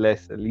are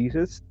less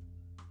elitist?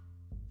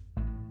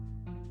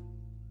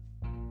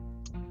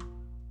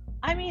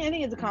 I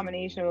think it's a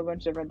combination of a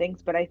bunch of different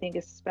things, but I think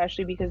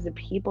especially because the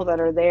people that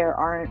are there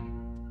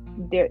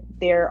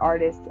they're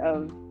artists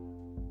of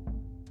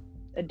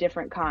a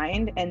different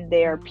kind, and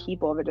they're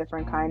people of a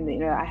different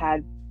kind. I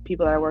had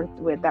people that I worked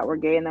with that were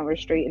gay and that were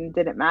straight, and it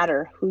didn't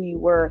matter who you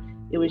were.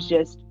 It was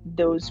just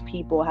those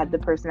people had the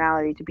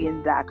personality to be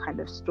in that kind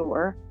of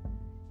store,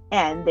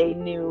 and they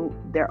knew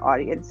their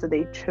audience, so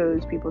they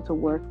chose people to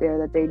work there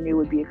that they knew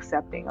would be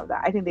accepting of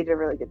that. I think they did a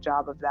really good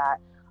job of that,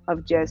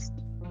 of just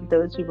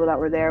those people that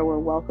were there were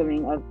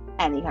welcoming of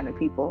any kind of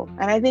people.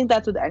 And I think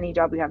that's with any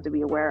job, we have to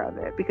be aware of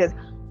it, because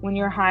when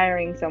you're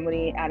hiring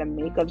somebody at a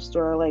makeup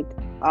store, like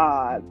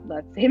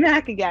let's say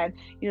MAC again,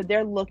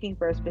 they're looking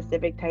for a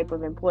specific type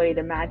of employee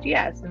to match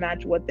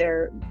what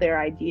their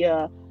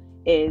idea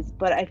is.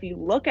 But if you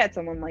look at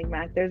someone like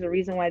MAC, there's a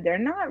reason why they're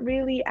not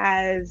really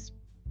as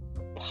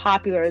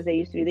popular as they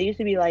used to be. They used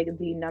to be like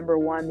the number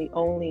one, the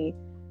only,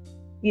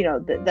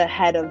 the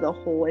head of the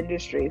whole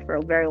industry for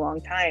a very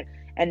long time.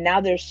 And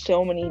now there's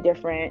so many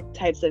different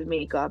types of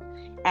makeup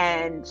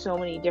and so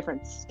many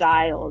different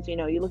styles. You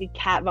look at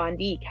Kat Von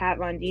D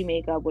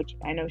makeup, which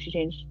I know she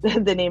changed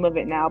the name of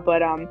it now,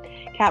 but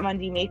Kat Von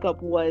D makeup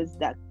was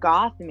that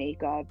goth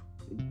makeup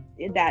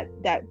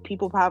that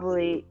people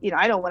probably,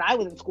 I know when I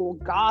was in school,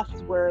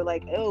 goths were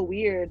like, oh,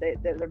 weird,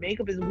 their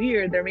makeup is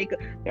weird, their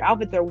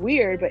outfits are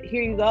weird. But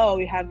here you go,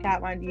 you have Kat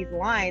Von D's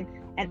line,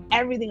 and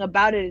everything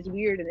about it is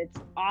weird, and it's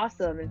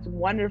awesome, it's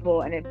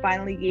wonderful. And it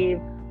finally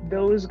gave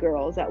those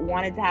girls that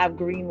wanted to have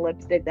green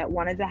lipstick, that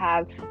wanted to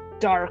have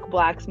dark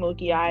black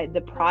smoky eye,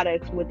 the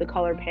products with the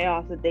color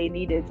payoffs that they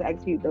needed to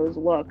execute those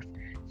looks.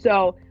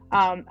 So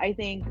I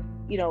think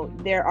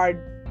there are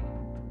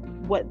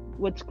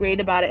what's great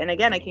about it, and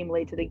again, I came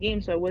late to the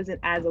game, so I wasn't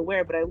as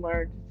aware, but I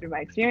learned through my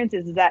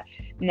experiences, is that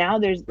now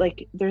there's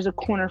a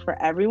corner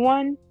for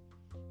everyone.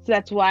 So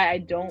that's why I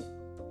don't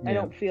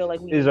feel like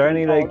we is there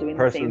any like doing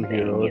personal the same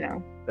thing,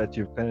 heroes that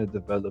you've kind of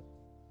developed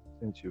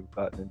since you've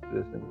gotten into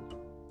this industry?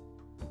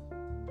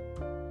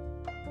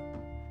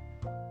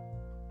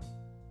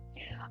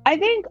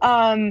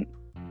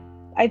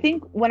 I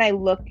think when I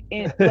watch I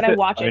anything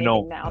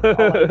know. now, all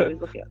I do is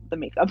look at the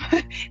makeup.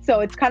 So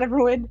it's kind of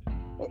ruined.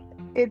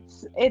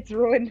 It's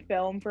ruined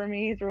film for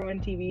me. It's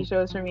ruined TV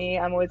shows for me.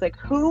 I'm always like,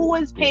 who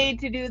was paid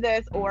to do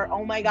this? Or,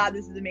 oh my God,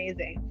 this is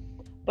amazing.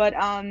 But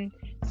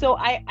so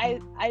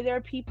there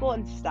are people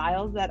and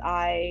styles that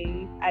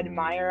I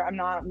admire. I'm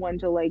not one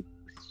to like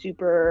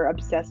super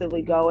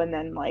obsessively go and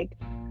then like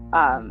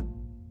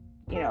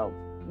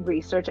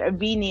research.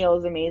 V Neal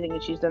is amazing,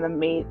 and she's done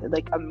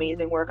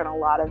amazing work on a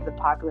lot of the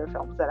popular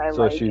films that I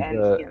So like. she's And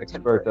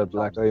expert at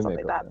black eye stuff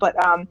makeup. like that. But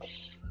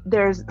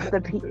there's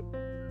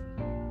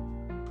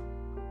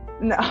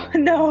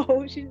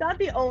no, she's not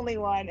the only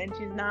one, and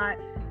she's not,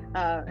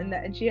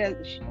 and she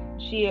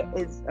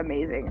is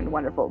amazing and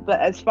wonderful.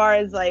 But as far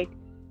as like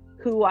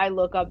who I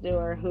look up to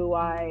or who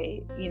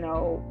I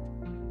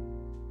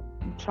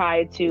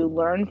try to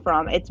learn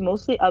from, it's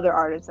mostly other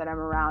artists that I'm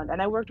around.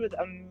 And I worked with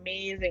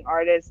amazing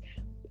artists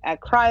at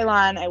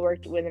Krylon. I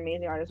worked with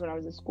amazing artists when I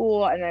was in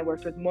school, and I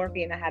worked with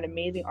Morphine. I had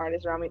amazing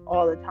artists around me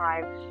all the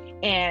time,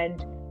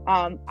 and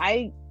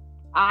I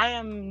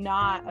am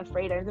not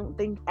afraid. I don't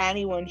think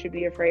anyone should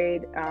be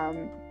afraid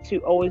to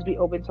always be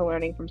open to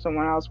learning from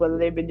someone else, whether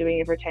they've been doing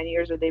it for 10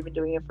 years or they've been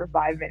doing it for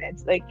 5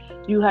 minutes. Like,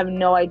 you have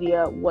no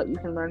idea what you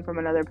can learn from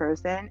another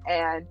person,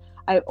 and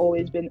I've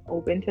always been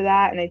open to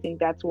that. And I think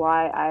that's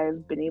why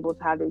I've been able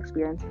to have the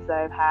experiences that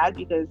I've had,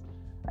 because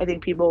I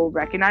think people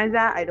recognize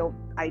that. I don't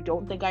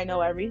think I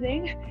know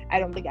everything. I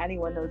don't think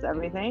anyone knows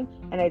everything.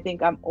 And I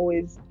think I've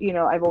always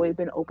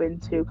been open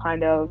to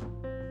kind of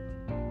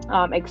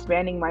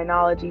expanding my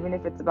knowledge, even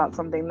if it's about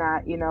something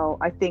that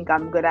I think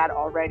I'm good at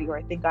already, or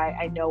I think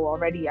I know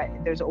already.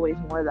 There's always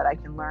more that I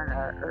can learn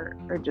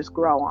or just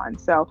grow on.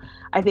 So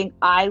I think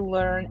I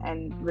learn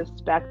and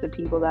respect the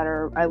people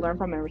I learn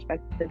from and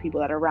respect the people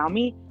that are around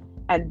me,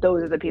 and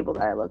those are the people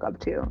that I look up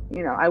to.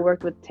 I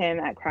worked with Tim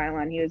at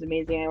Krylon. He was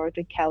amazing. I worked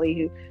with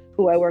Kelly,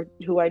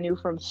 who I knew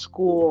from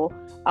school,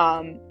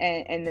 and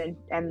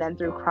then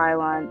through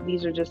Krylon.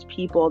 These are just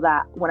people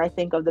that, when I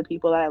think of the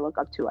people that I look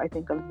up to, I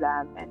think of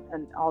them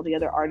and all the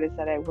other artists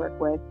that I work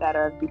with that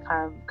have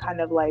become kind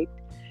of like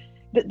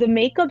the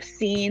makeup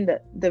scene,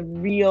 the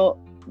real,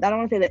 I don't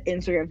want to say the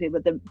Instagram scene,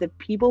 but the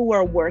people who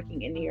are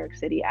working in New York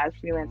City as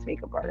freelance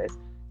makeup artists.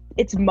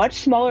 It's much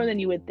smaller than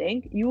you would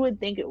think. You would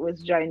think it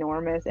was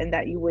ginormous and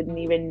that you wouldn't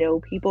even know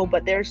people,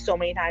 but there's so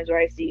many times where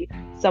I see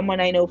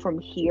someone I know from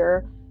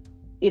here,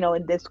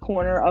 in this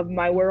corner of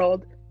my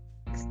world,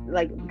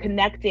 like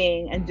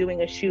connecting and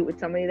doing a shoot with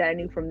somebody that I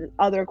knew from the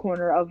other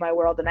corner of my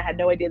world, and I had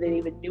no idea they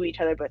even knew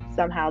each other, but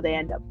somehow they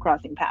end up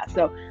crossing paths.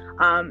 So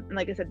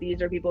like I said,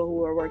 these are people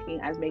who are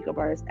working as makeup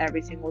artists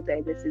every single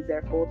day. This is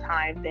their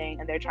full-time thing,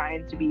 and they're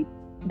trying to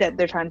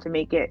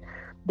make it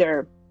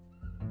their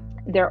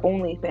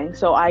only thing.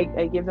 So I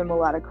give them a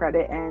lot of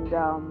credit, and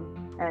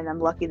I'm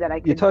lucky that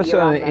I could. You touched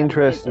on an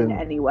interesting in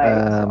any way.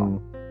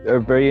 A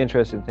very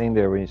interesting thing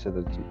there when you said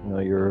that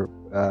you're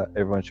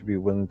everyone should be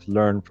willing to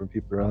learn from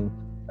people around.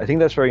 I think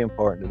that's very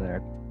important in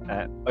art.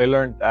 I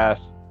learned that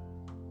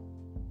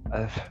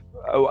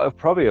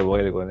probably a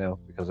while ago now,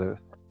 because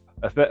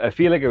I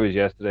feel like it was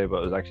yesterday,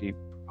 but it was actually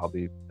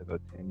probably about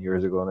 10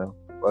 years ago now.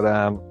 But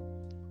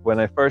when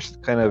I first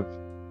I was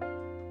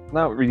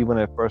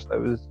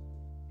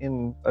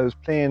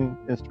playing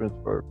instruments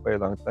for quite a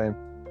long time,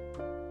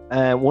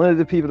 and one of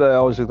the people that I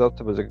always looked up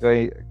to was a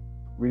guy,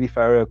 really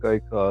far out guy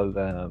called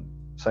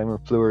Simon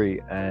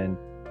Fleury, and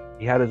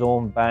he had his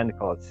own band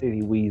called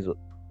City Weasel,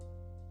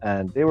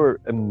 and they were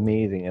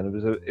amazing. And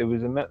it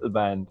was a metal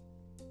band,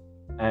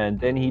 and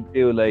then he'd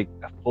do like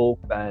a folk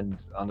band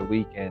on the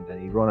weekend,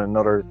 and he'd run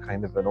another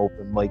kind of an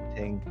open mic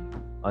thing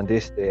on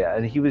this day,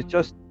 and he was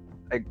just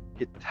a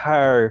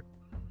guitar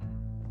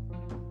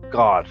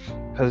god,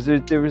 because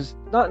there was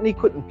nothing he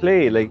couldn't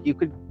play. Like, you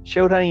could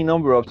shout any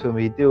number up to him,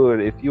 he'd do it.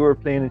 If you were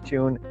playing a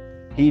tune,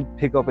 he'd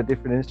pick up a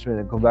different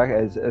instrument and come back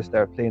and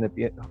start playing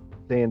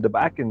the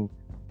backing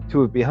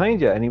to it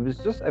behind you. And he was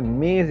just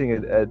amazing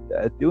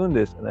at doing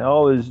this. And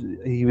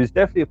he was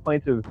definitely a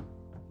point of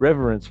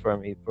reverence for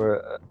me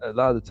for a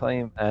lot of the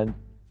time. And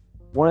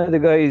one of the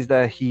guys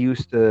that he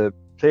used to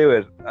play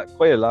with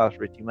quite a lot,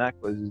 Richie Mack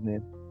was his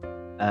name,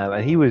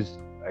 and he was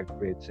a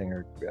great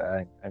singer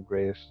and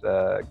great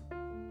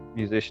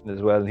musician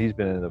as well. And he's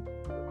been in a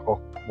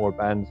couple more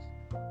bands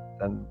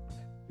than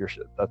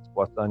that's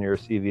what's on your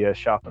CVS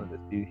shopping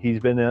list.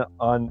 He's been in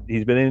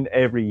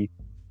every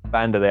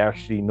band that I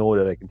actually know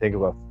that I can think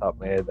of off the top of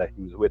my head, that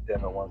he was with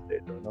them at one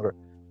stage or another.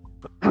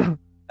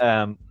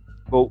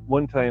 But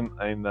one time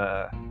I'm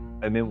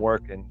in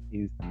work, and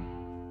he's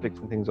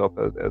fixing things up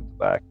at the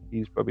back.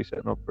 He's probably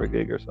setting up for a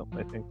gig or something,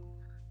 I think.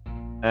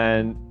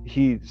 And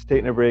he's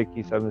taking a break,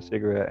 he's having a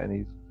cigarette, and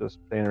he's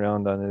just playing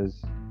around on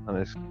his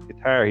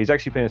guitar. He's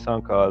actually playing a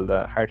song called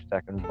Heart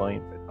Attack and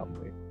Vine by Tom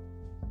Waits.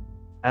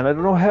 And I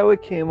don't know how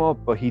it came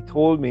up, but he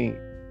told me,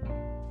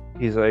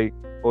 he's like,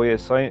 oh yeah,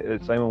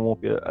 Simon won't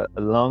be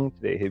along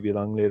today, he'll be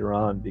along later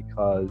on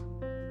because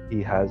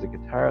he has a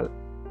guitar lift.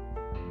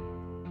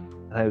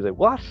 And I was like,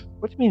 what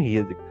do you mean he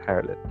has a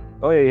guitar lift?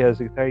 Oh yeah, he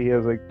has a guitar, he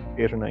has like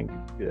 8 or 9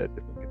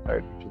 different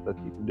guitar teachers that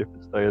teach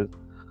different styles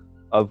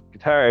of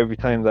guitar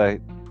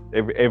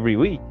every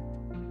week,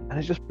 and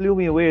it just blew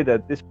me away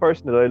that this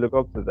person that I look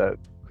up to that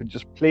could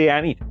just play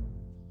anything,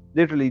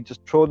 literally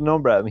just throw the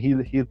number at him,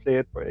 he'll play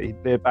it for you, he'll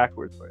play it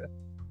backwards for you,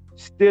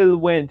 still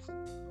went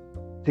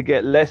to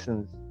get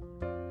lessons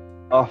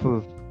off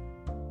of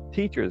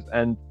teachers.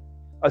 And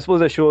I suppose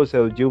that shows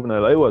how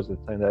juvenile I was at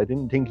the time, that I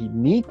didn't think he'd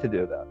need to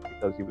do that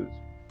because he was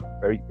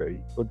very, very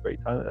good, very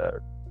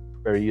talented,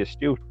 very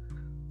astute.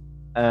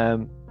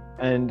 And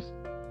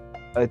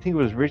I think it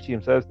was Richie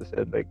himself that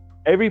said, like,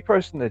 every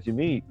person that you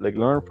meet, like,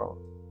 learn from them.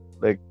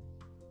 Like,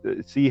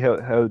 see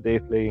how they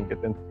play and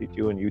get them to teach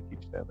you and you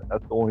teach them. And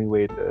that's the only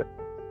way to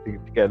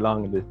get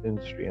along in this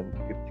industry and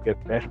to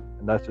get better.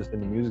 And that's just in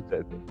the music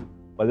side of things.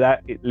 But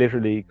that, it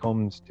literally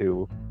comes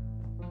to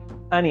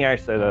any art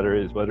style that there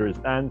is, whether it's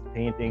dance,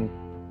 painting,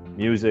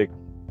 music,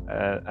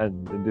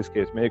 and in this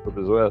case makeup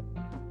as well.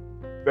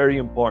 Very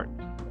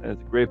important, and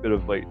it's a great bit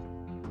of advice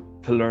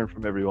to learn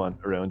from everyone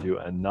around you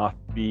and not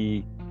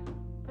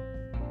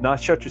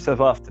shut yourself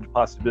off to the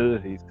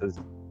possibilities, because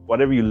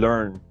whatever you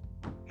learn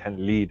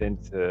can lead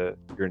into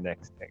your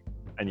next thing,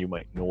 and you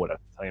might know it at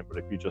the time. But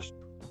if you just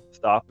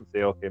stop and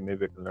say, okay,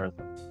 maybe I can learn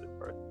something from this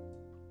person,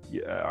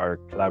 or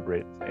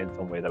collaborate in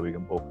some way that we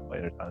can both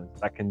combine our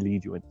talents, that can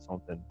lead you into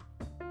something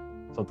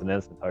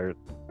else entirely.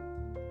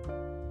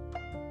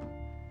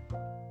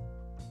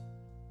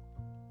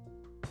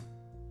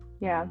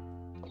 Yeah.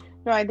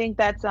 No, I think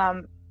that's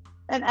and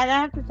I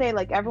have to say,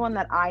 like, everyone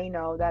that I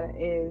know that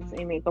is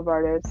a makeup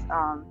artist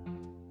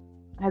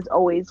has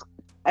always,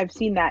 I've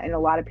seen that in a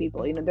lot of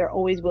people, you know, they're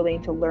always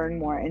willing to learn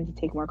more and to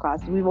take more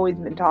classes. We've always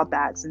been taught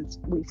that since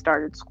we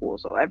started school.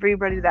 So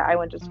everybody that I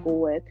went to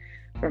school with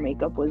for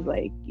makeup was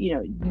like, you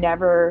know,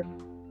 never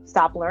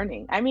stop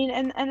learning. I mean,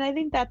 and I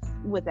think that's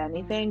with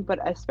anything, but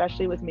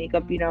especially with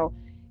makeup, you know,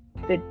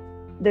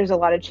 there's a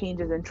lot of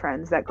changes and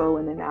trends that go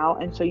in and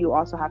out, and so you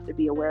also have to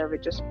be aware of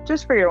it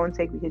just for your own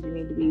sake, because you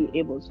need to be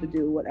able to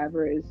do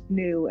whatever is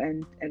new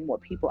and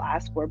what people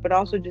ask for, but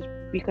also just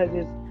because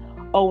there's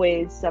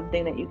always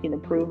something that you can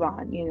improve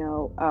on, you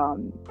know.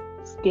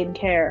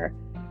 Skincare,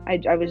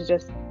 I was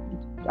just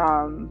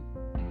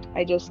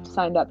I just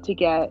signed up to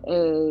get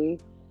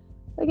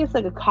I guess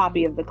like a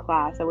copy of the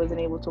class. I wasn't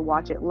able to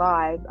watch it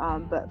live,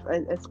 but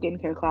a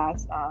skincare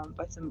class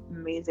by some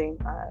amazing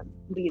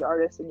lead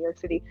artists in New York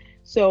City.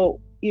 So,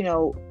 you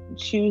know,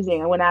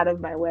 I went out of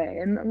my way.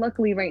 And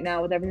luckily right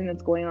now, with everything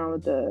that's going on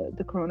with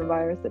the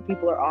coronavirus, that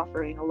people are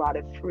offering a lot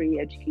of free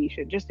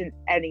education, just in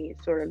any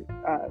sort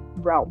of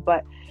realm.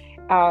 But,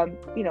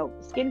 you know,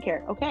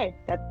 skincare, okay,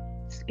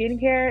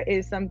 skincare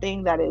is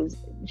something that is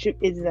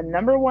the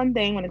number one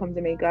thing when it comes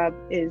to makeup,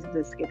 is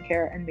the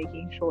skincare, and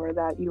making sure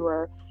that you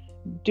are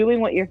doing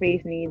what your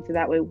face needs, so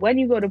that way when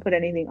you go to put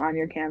anything on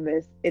your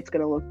canvas, it's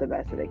going to look the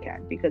best that it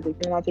can. Because if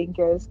you're not taking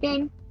care of the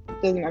skin,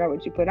 it doesn't matter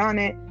what you put on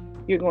it,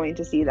 you're going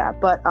to see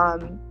that. But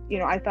you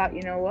know, I thought,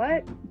 you know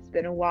what, it's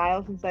been a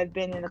while since I've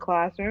been in a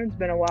classroom, it's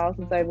been a while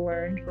since I've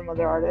learned from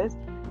other artists.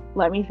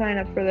 Let me sign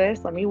up for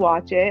this, let me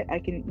watch it.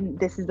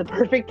 This is the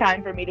perfect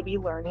time for me to be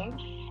learning.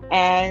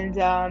 And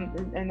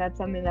that's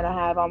something that I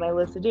have on my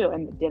list to do.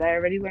 And did I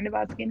already learn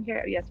about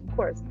skincare? Yes, of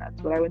course. And that's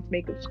what I went to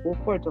makeup school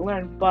for, to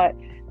learn. But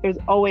there's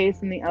always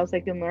something else I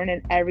can learn,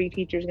 and every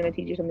teacher is going to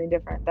teach you something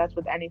different. That's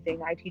with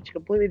anything. I teach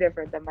completely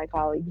different than my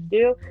colleagues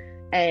do.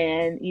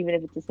 And even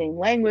if it's the same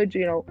language,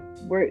 you know,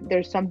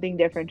 there's something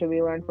different to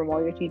be learned from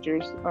all your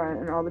teachers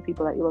and all the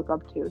people that you look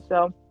up to.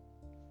 So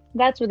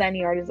that's with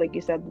any artist, like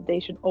you said, that they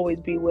should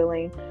always be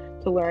willing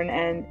to learn.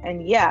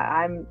 And yeah,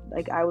 I'm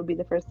like, I would be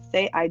the first to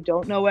say I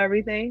don't know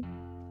everything.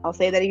 I'll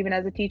say that even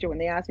as a teacher, when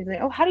they ask me,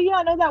 oh, how do you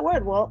not know that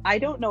word? Well, I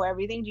don't know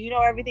everything. Do you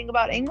know everything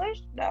about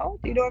English? No.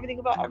 Do you know everything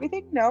about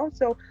everything? No.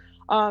 So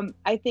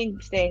I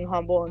think staying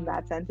humble in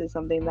that sense is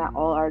something that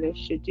all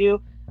artists should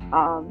do.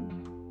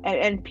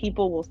 And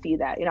people will see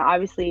that. You know,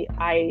 obviously,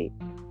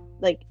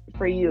 like,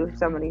 for you,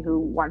 somebody who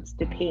wants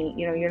to paint,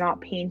 you know, you're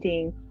not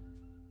painting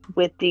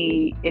with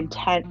the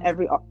intent.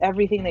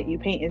 Everything that you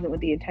paint isn't with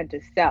the intent to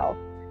sell.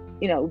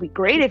 You know, it would be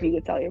great if you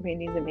could sell your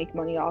paintings and make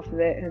money off of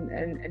it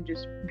and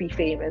just be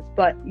famous,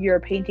 but you're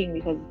painting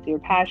because it's your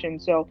passion.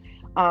 So,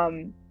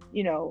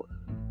 you know,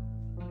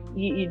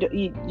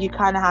 you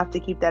kind of have to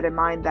keep that in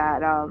mind,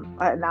 that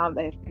now I'm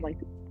like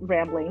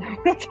rambling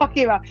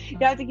talking about, you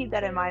have to keep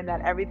that in mind, that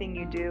everything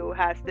you do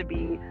has to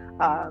be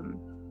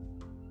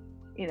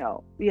you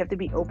know, you have to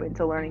be open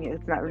to learning it.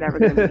 It's never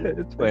going to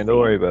be it's fine, don't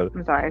worry about it.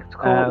 I'm sorry, I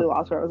totally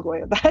lost where I was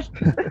going with that.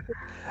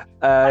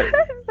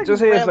 Like,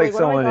 just say if like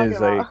someone is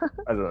like,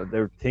 I don't know,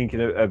 they're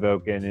thinking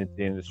about getting into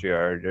the industry,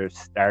 or they're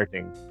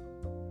starting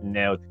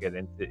now to get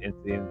into the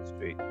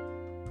industry.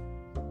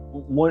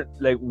 What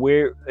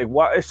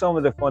are some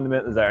of the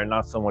fundamentals that are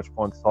not so much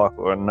fun to talk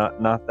about, and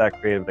not that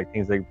creative, like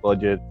things like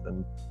budgets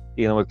and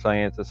dealing with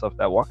clients and stuff like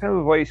that? What kind of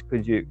advice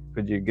could you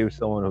give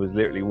someone who's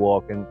literally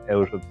walking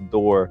out of the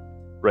door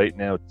right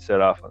now to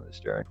set off on this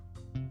journey?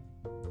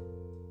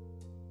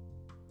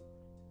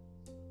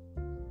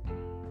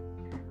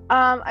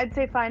 I'd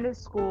say find a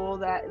school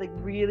that like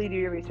really do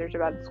your research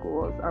about the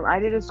schools.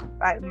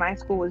 My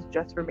school was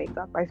just for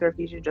makeup. I started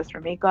fusion just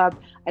for makeup.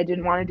 I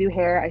didn't want to do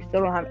hair. I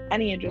still don't have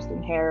any interest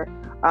in hair.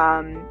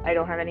 I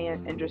don't have any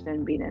interest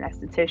in being an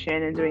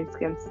esthetician and doing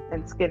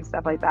skin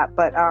stuff like that.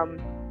 But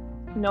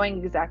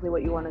knowing exactly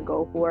what you want to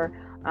go for,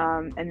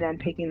 and then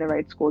picking the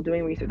right school,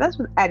 doing research. That's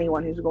with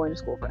anyone who's going to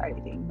school for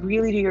anything.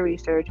 Really do your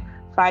research.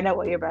 Find out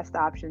what your best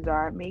options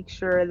are. Make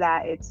sure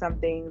that it's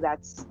something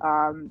that's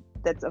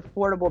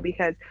affordable,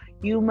 because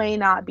you may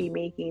not be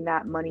making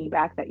that money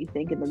back that you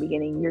think in the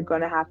beginning. You're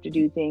going to have to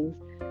do things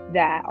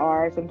that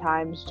are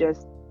sometimes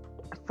just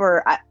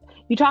for,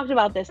 you talked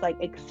about this like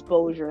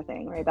exposure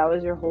thing, right? That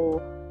was your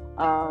whole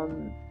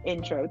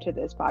intro to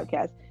this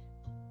podcast.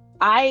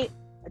 I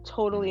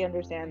totally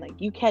understand, like,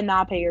 you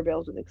cannot pay your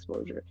bills with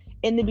exposure.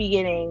 In the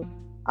beginning,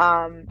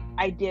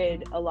 I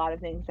did a lot of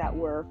things that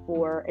were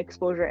for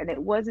exposure, and it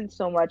wasn't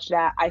so much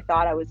that I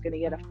thought I was going to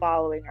get a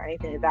following or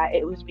anything like that.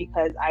 It was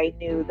because I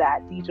knew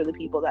that these are the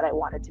people that I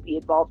wanted to be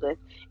involved with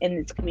in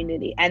this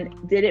community. And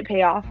did it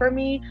pay off for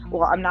me?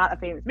 Well, I'm not a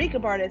famous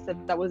makeup artist.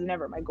 That was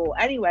never my goal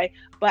anyway,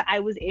 but I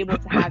was able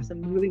to have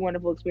some really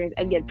wonderful experience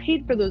and get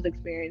paid for those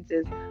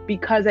experiences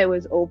because I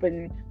was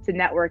open to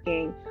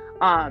networking.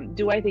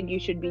 Do I think you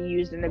should be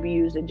used and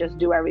abused and just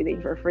do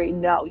everything for free?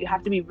 No, you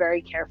have to be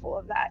very careful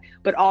of that,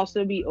 but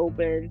also be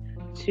open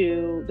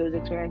to those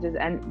experiences.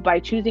 And by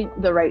choosing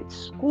the right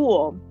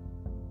school,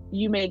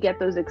 you may get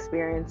those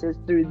experiences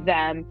through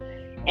them,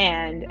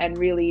 and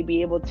really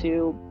be able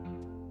to,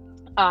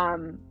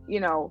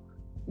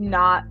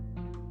 not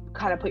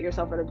kind of put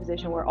yourself in a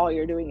position where all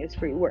you're doing is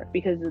free work,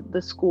 because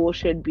the school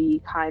should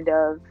be kind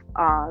of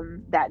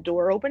that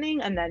door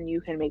opening, and then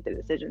you can make the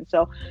decision.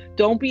 So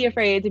don't be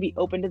afraid to be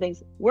open to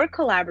things. Work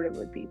collaboratively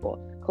with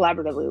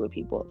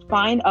people.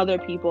 Find other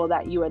people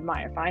that you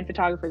admire. Find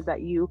photographers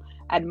that you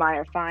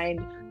admire. Find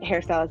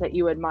hairstylists that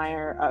you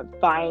admire.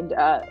 Find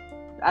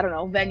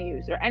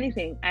venues or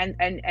anything,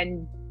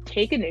 and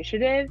take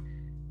initiative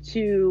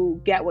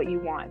to get what you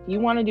want. If you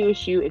want to do a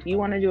shoot, if you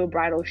want to do a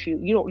bridal shoot,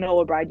 you don't know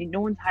a bride,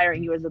 no one's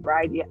hiring you as a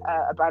bride yet,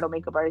 a bridal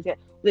makeup artist yet,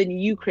 then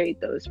you create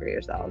those for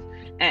yourself.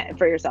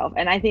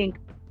 And I think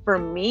for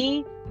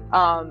me,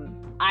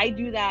 I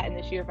do that in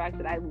the sheer fact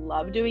that I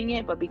love doing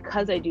it, but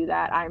because I do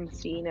that, I'm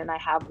seen and I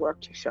have work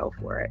to show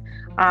for it.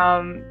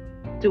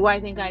 Do I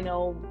think I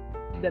know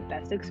the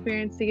best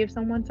experience to give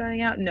someone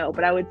starting out? No,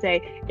 but I would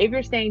say if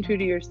you're staying true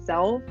to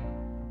yourself,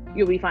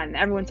 you'll be fine.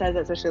 Everyone says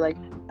that, especially like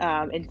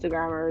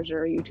Instagrammers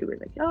or YouTubers,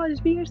 like, oh,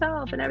 just be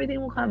yourself and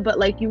everything will come. But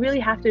like, you really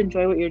have to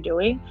enjoy what you're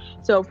doing.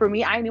 So for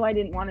me, I knew I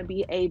didn't want to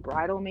be a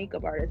bridal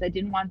makeup artist. I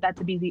didn't want that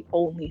to be the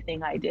only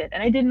thing I did,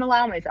 and I didn't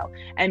allow myself.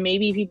 And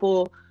maybe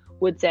people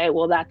would say,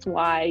 well, that's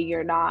why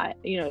you're not,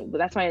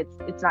 that's why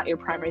it's not your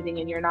primary thing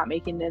and you're not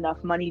making enough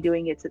money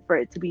doing it for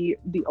it to be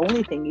the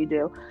only thing you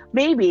do.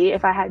 Maybe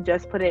if I had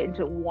just put it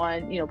into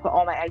one, put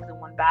all my eggs in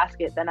one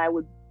basket, then I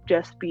would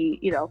just be,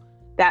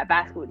 that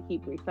basket would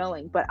keep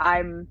refilling. But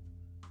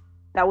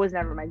that was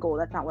never my goal.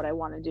 That's not what I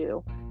want to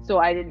do. So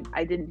I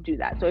didn't do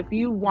that. So if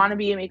you want to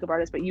be a makeup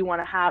artist, but you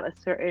want to have a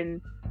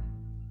certain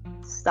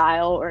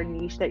style or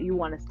niche that you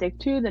want to stick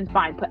to, then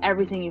fine, put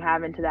everything you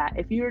have into that.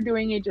 If you're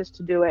doing it just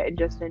to do it and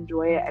just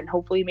enjoy it and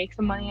hopefully make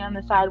some money on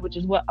the side, which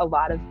is what a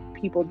lot of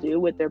people do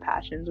with their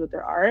passions, with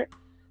their art,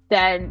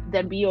 then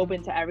be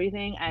open to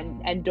everything,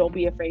 and don't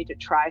be afraid to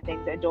try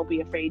things, and don't be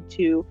afraid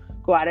to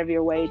go out of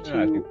your way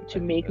to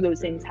make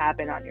those things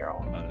happen on your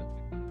own.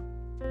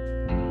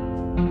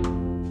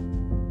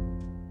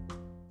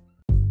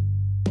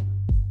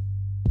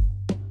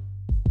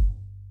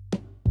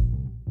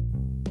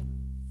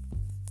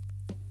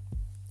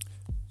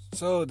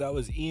 So that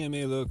was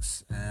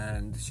E.M.A.LOOKS,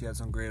 and she had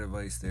some great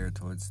advice there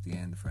towards the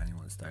end for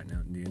anyone starting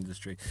out in the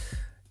industry.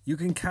 You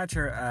can catch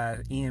her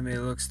at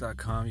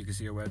E.M.A.LOOKS.com. You can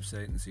see her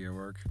website and see her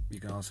work. You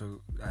can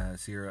also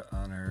see her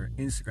on her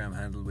Instagram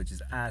handle, which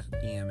is at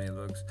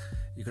E.M.A.LOOKS.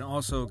 You can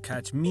also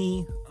catch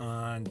me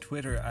on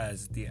Twitter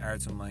as the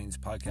Arts and Minds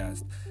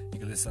Podcast. You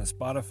can listen on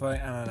Spotify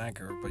and on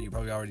Anchor, but you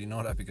probably already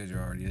know that because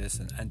you're already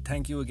listening. And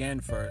thank you again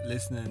for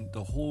listening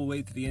the whole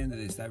way to the end of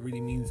this. That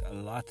really means a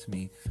lot to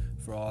me,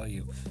 for all of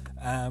you.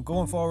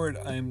 Going forward,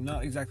 I'm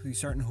not exactly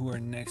certain who our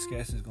next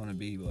guest is going to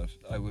be, but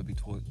I will be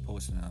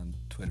posting on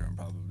Twitter and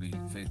probably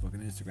Facebook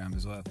and Instagram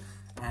as well.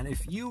 And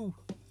if you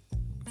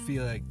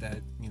feel like that,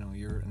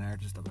 you're an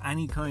artist of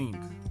any kind,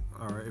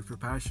 or if you're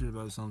passionate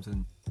about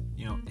something,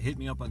 hit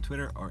me up on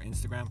Twitter or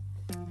Instagram,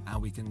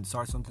 and we can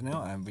sort something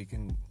out, and we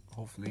can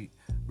hopefully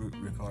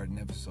record an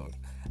episode.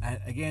 And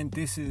again,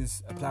 this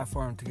is a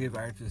platform to give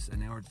artists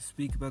an hour to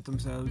speak about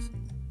themselves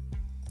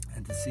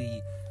and to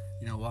see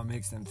what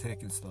makes them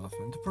tick and stuff,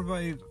 and to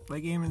provide,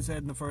 like Eamon said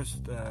in the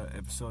first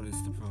episode,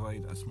 is to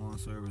provide a small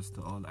service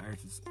to all the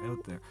artists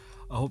out there.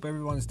 I hope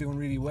everyone's doing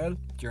really well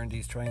during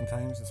these trying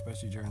times,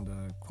 especially during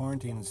the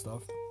quarantine and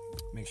stuff.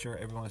 Make sure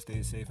everyone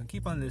stays safe and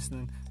keep on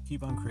listening,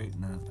 keep on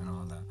creating and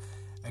all that.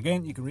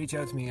 Again, you can reach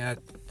out to me at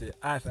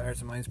Arts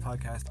and Minds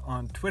Podcast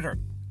on Twitter.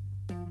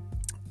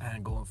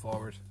 and going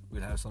forward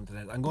we'll have something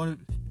else. I'm going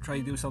to try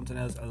to do something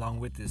else along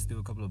with this, do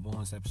a couple of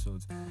bonus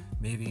episodes,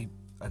 maybe,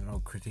 I don't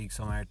know, critique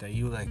some art that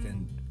you like,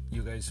 and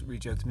you guys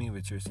reach out to me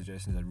with your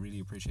suggestions. I'd really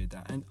appreciate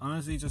that. And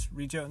honestly, just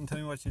reach out and tell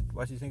me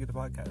what you think of the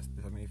podcast.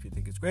 Tell me if you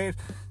think it's great.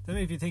 Tell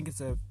me if you think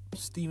it's a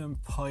steaming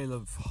pile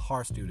of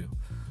horse doo-doo.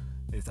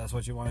 If that's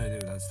what you want to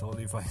do, that's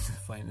totally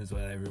fine as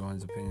well.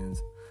 Everyone's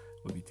opinions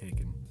will be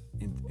taken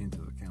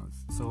into account.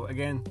 So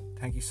again,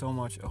 thank you so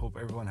much. I hope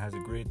everyone has a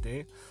great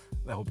day.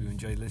 I hope you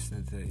enjoyed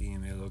listening to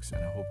E.M.A.LOOKS,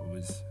 and I hope it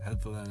was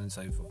helpful and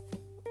insightful.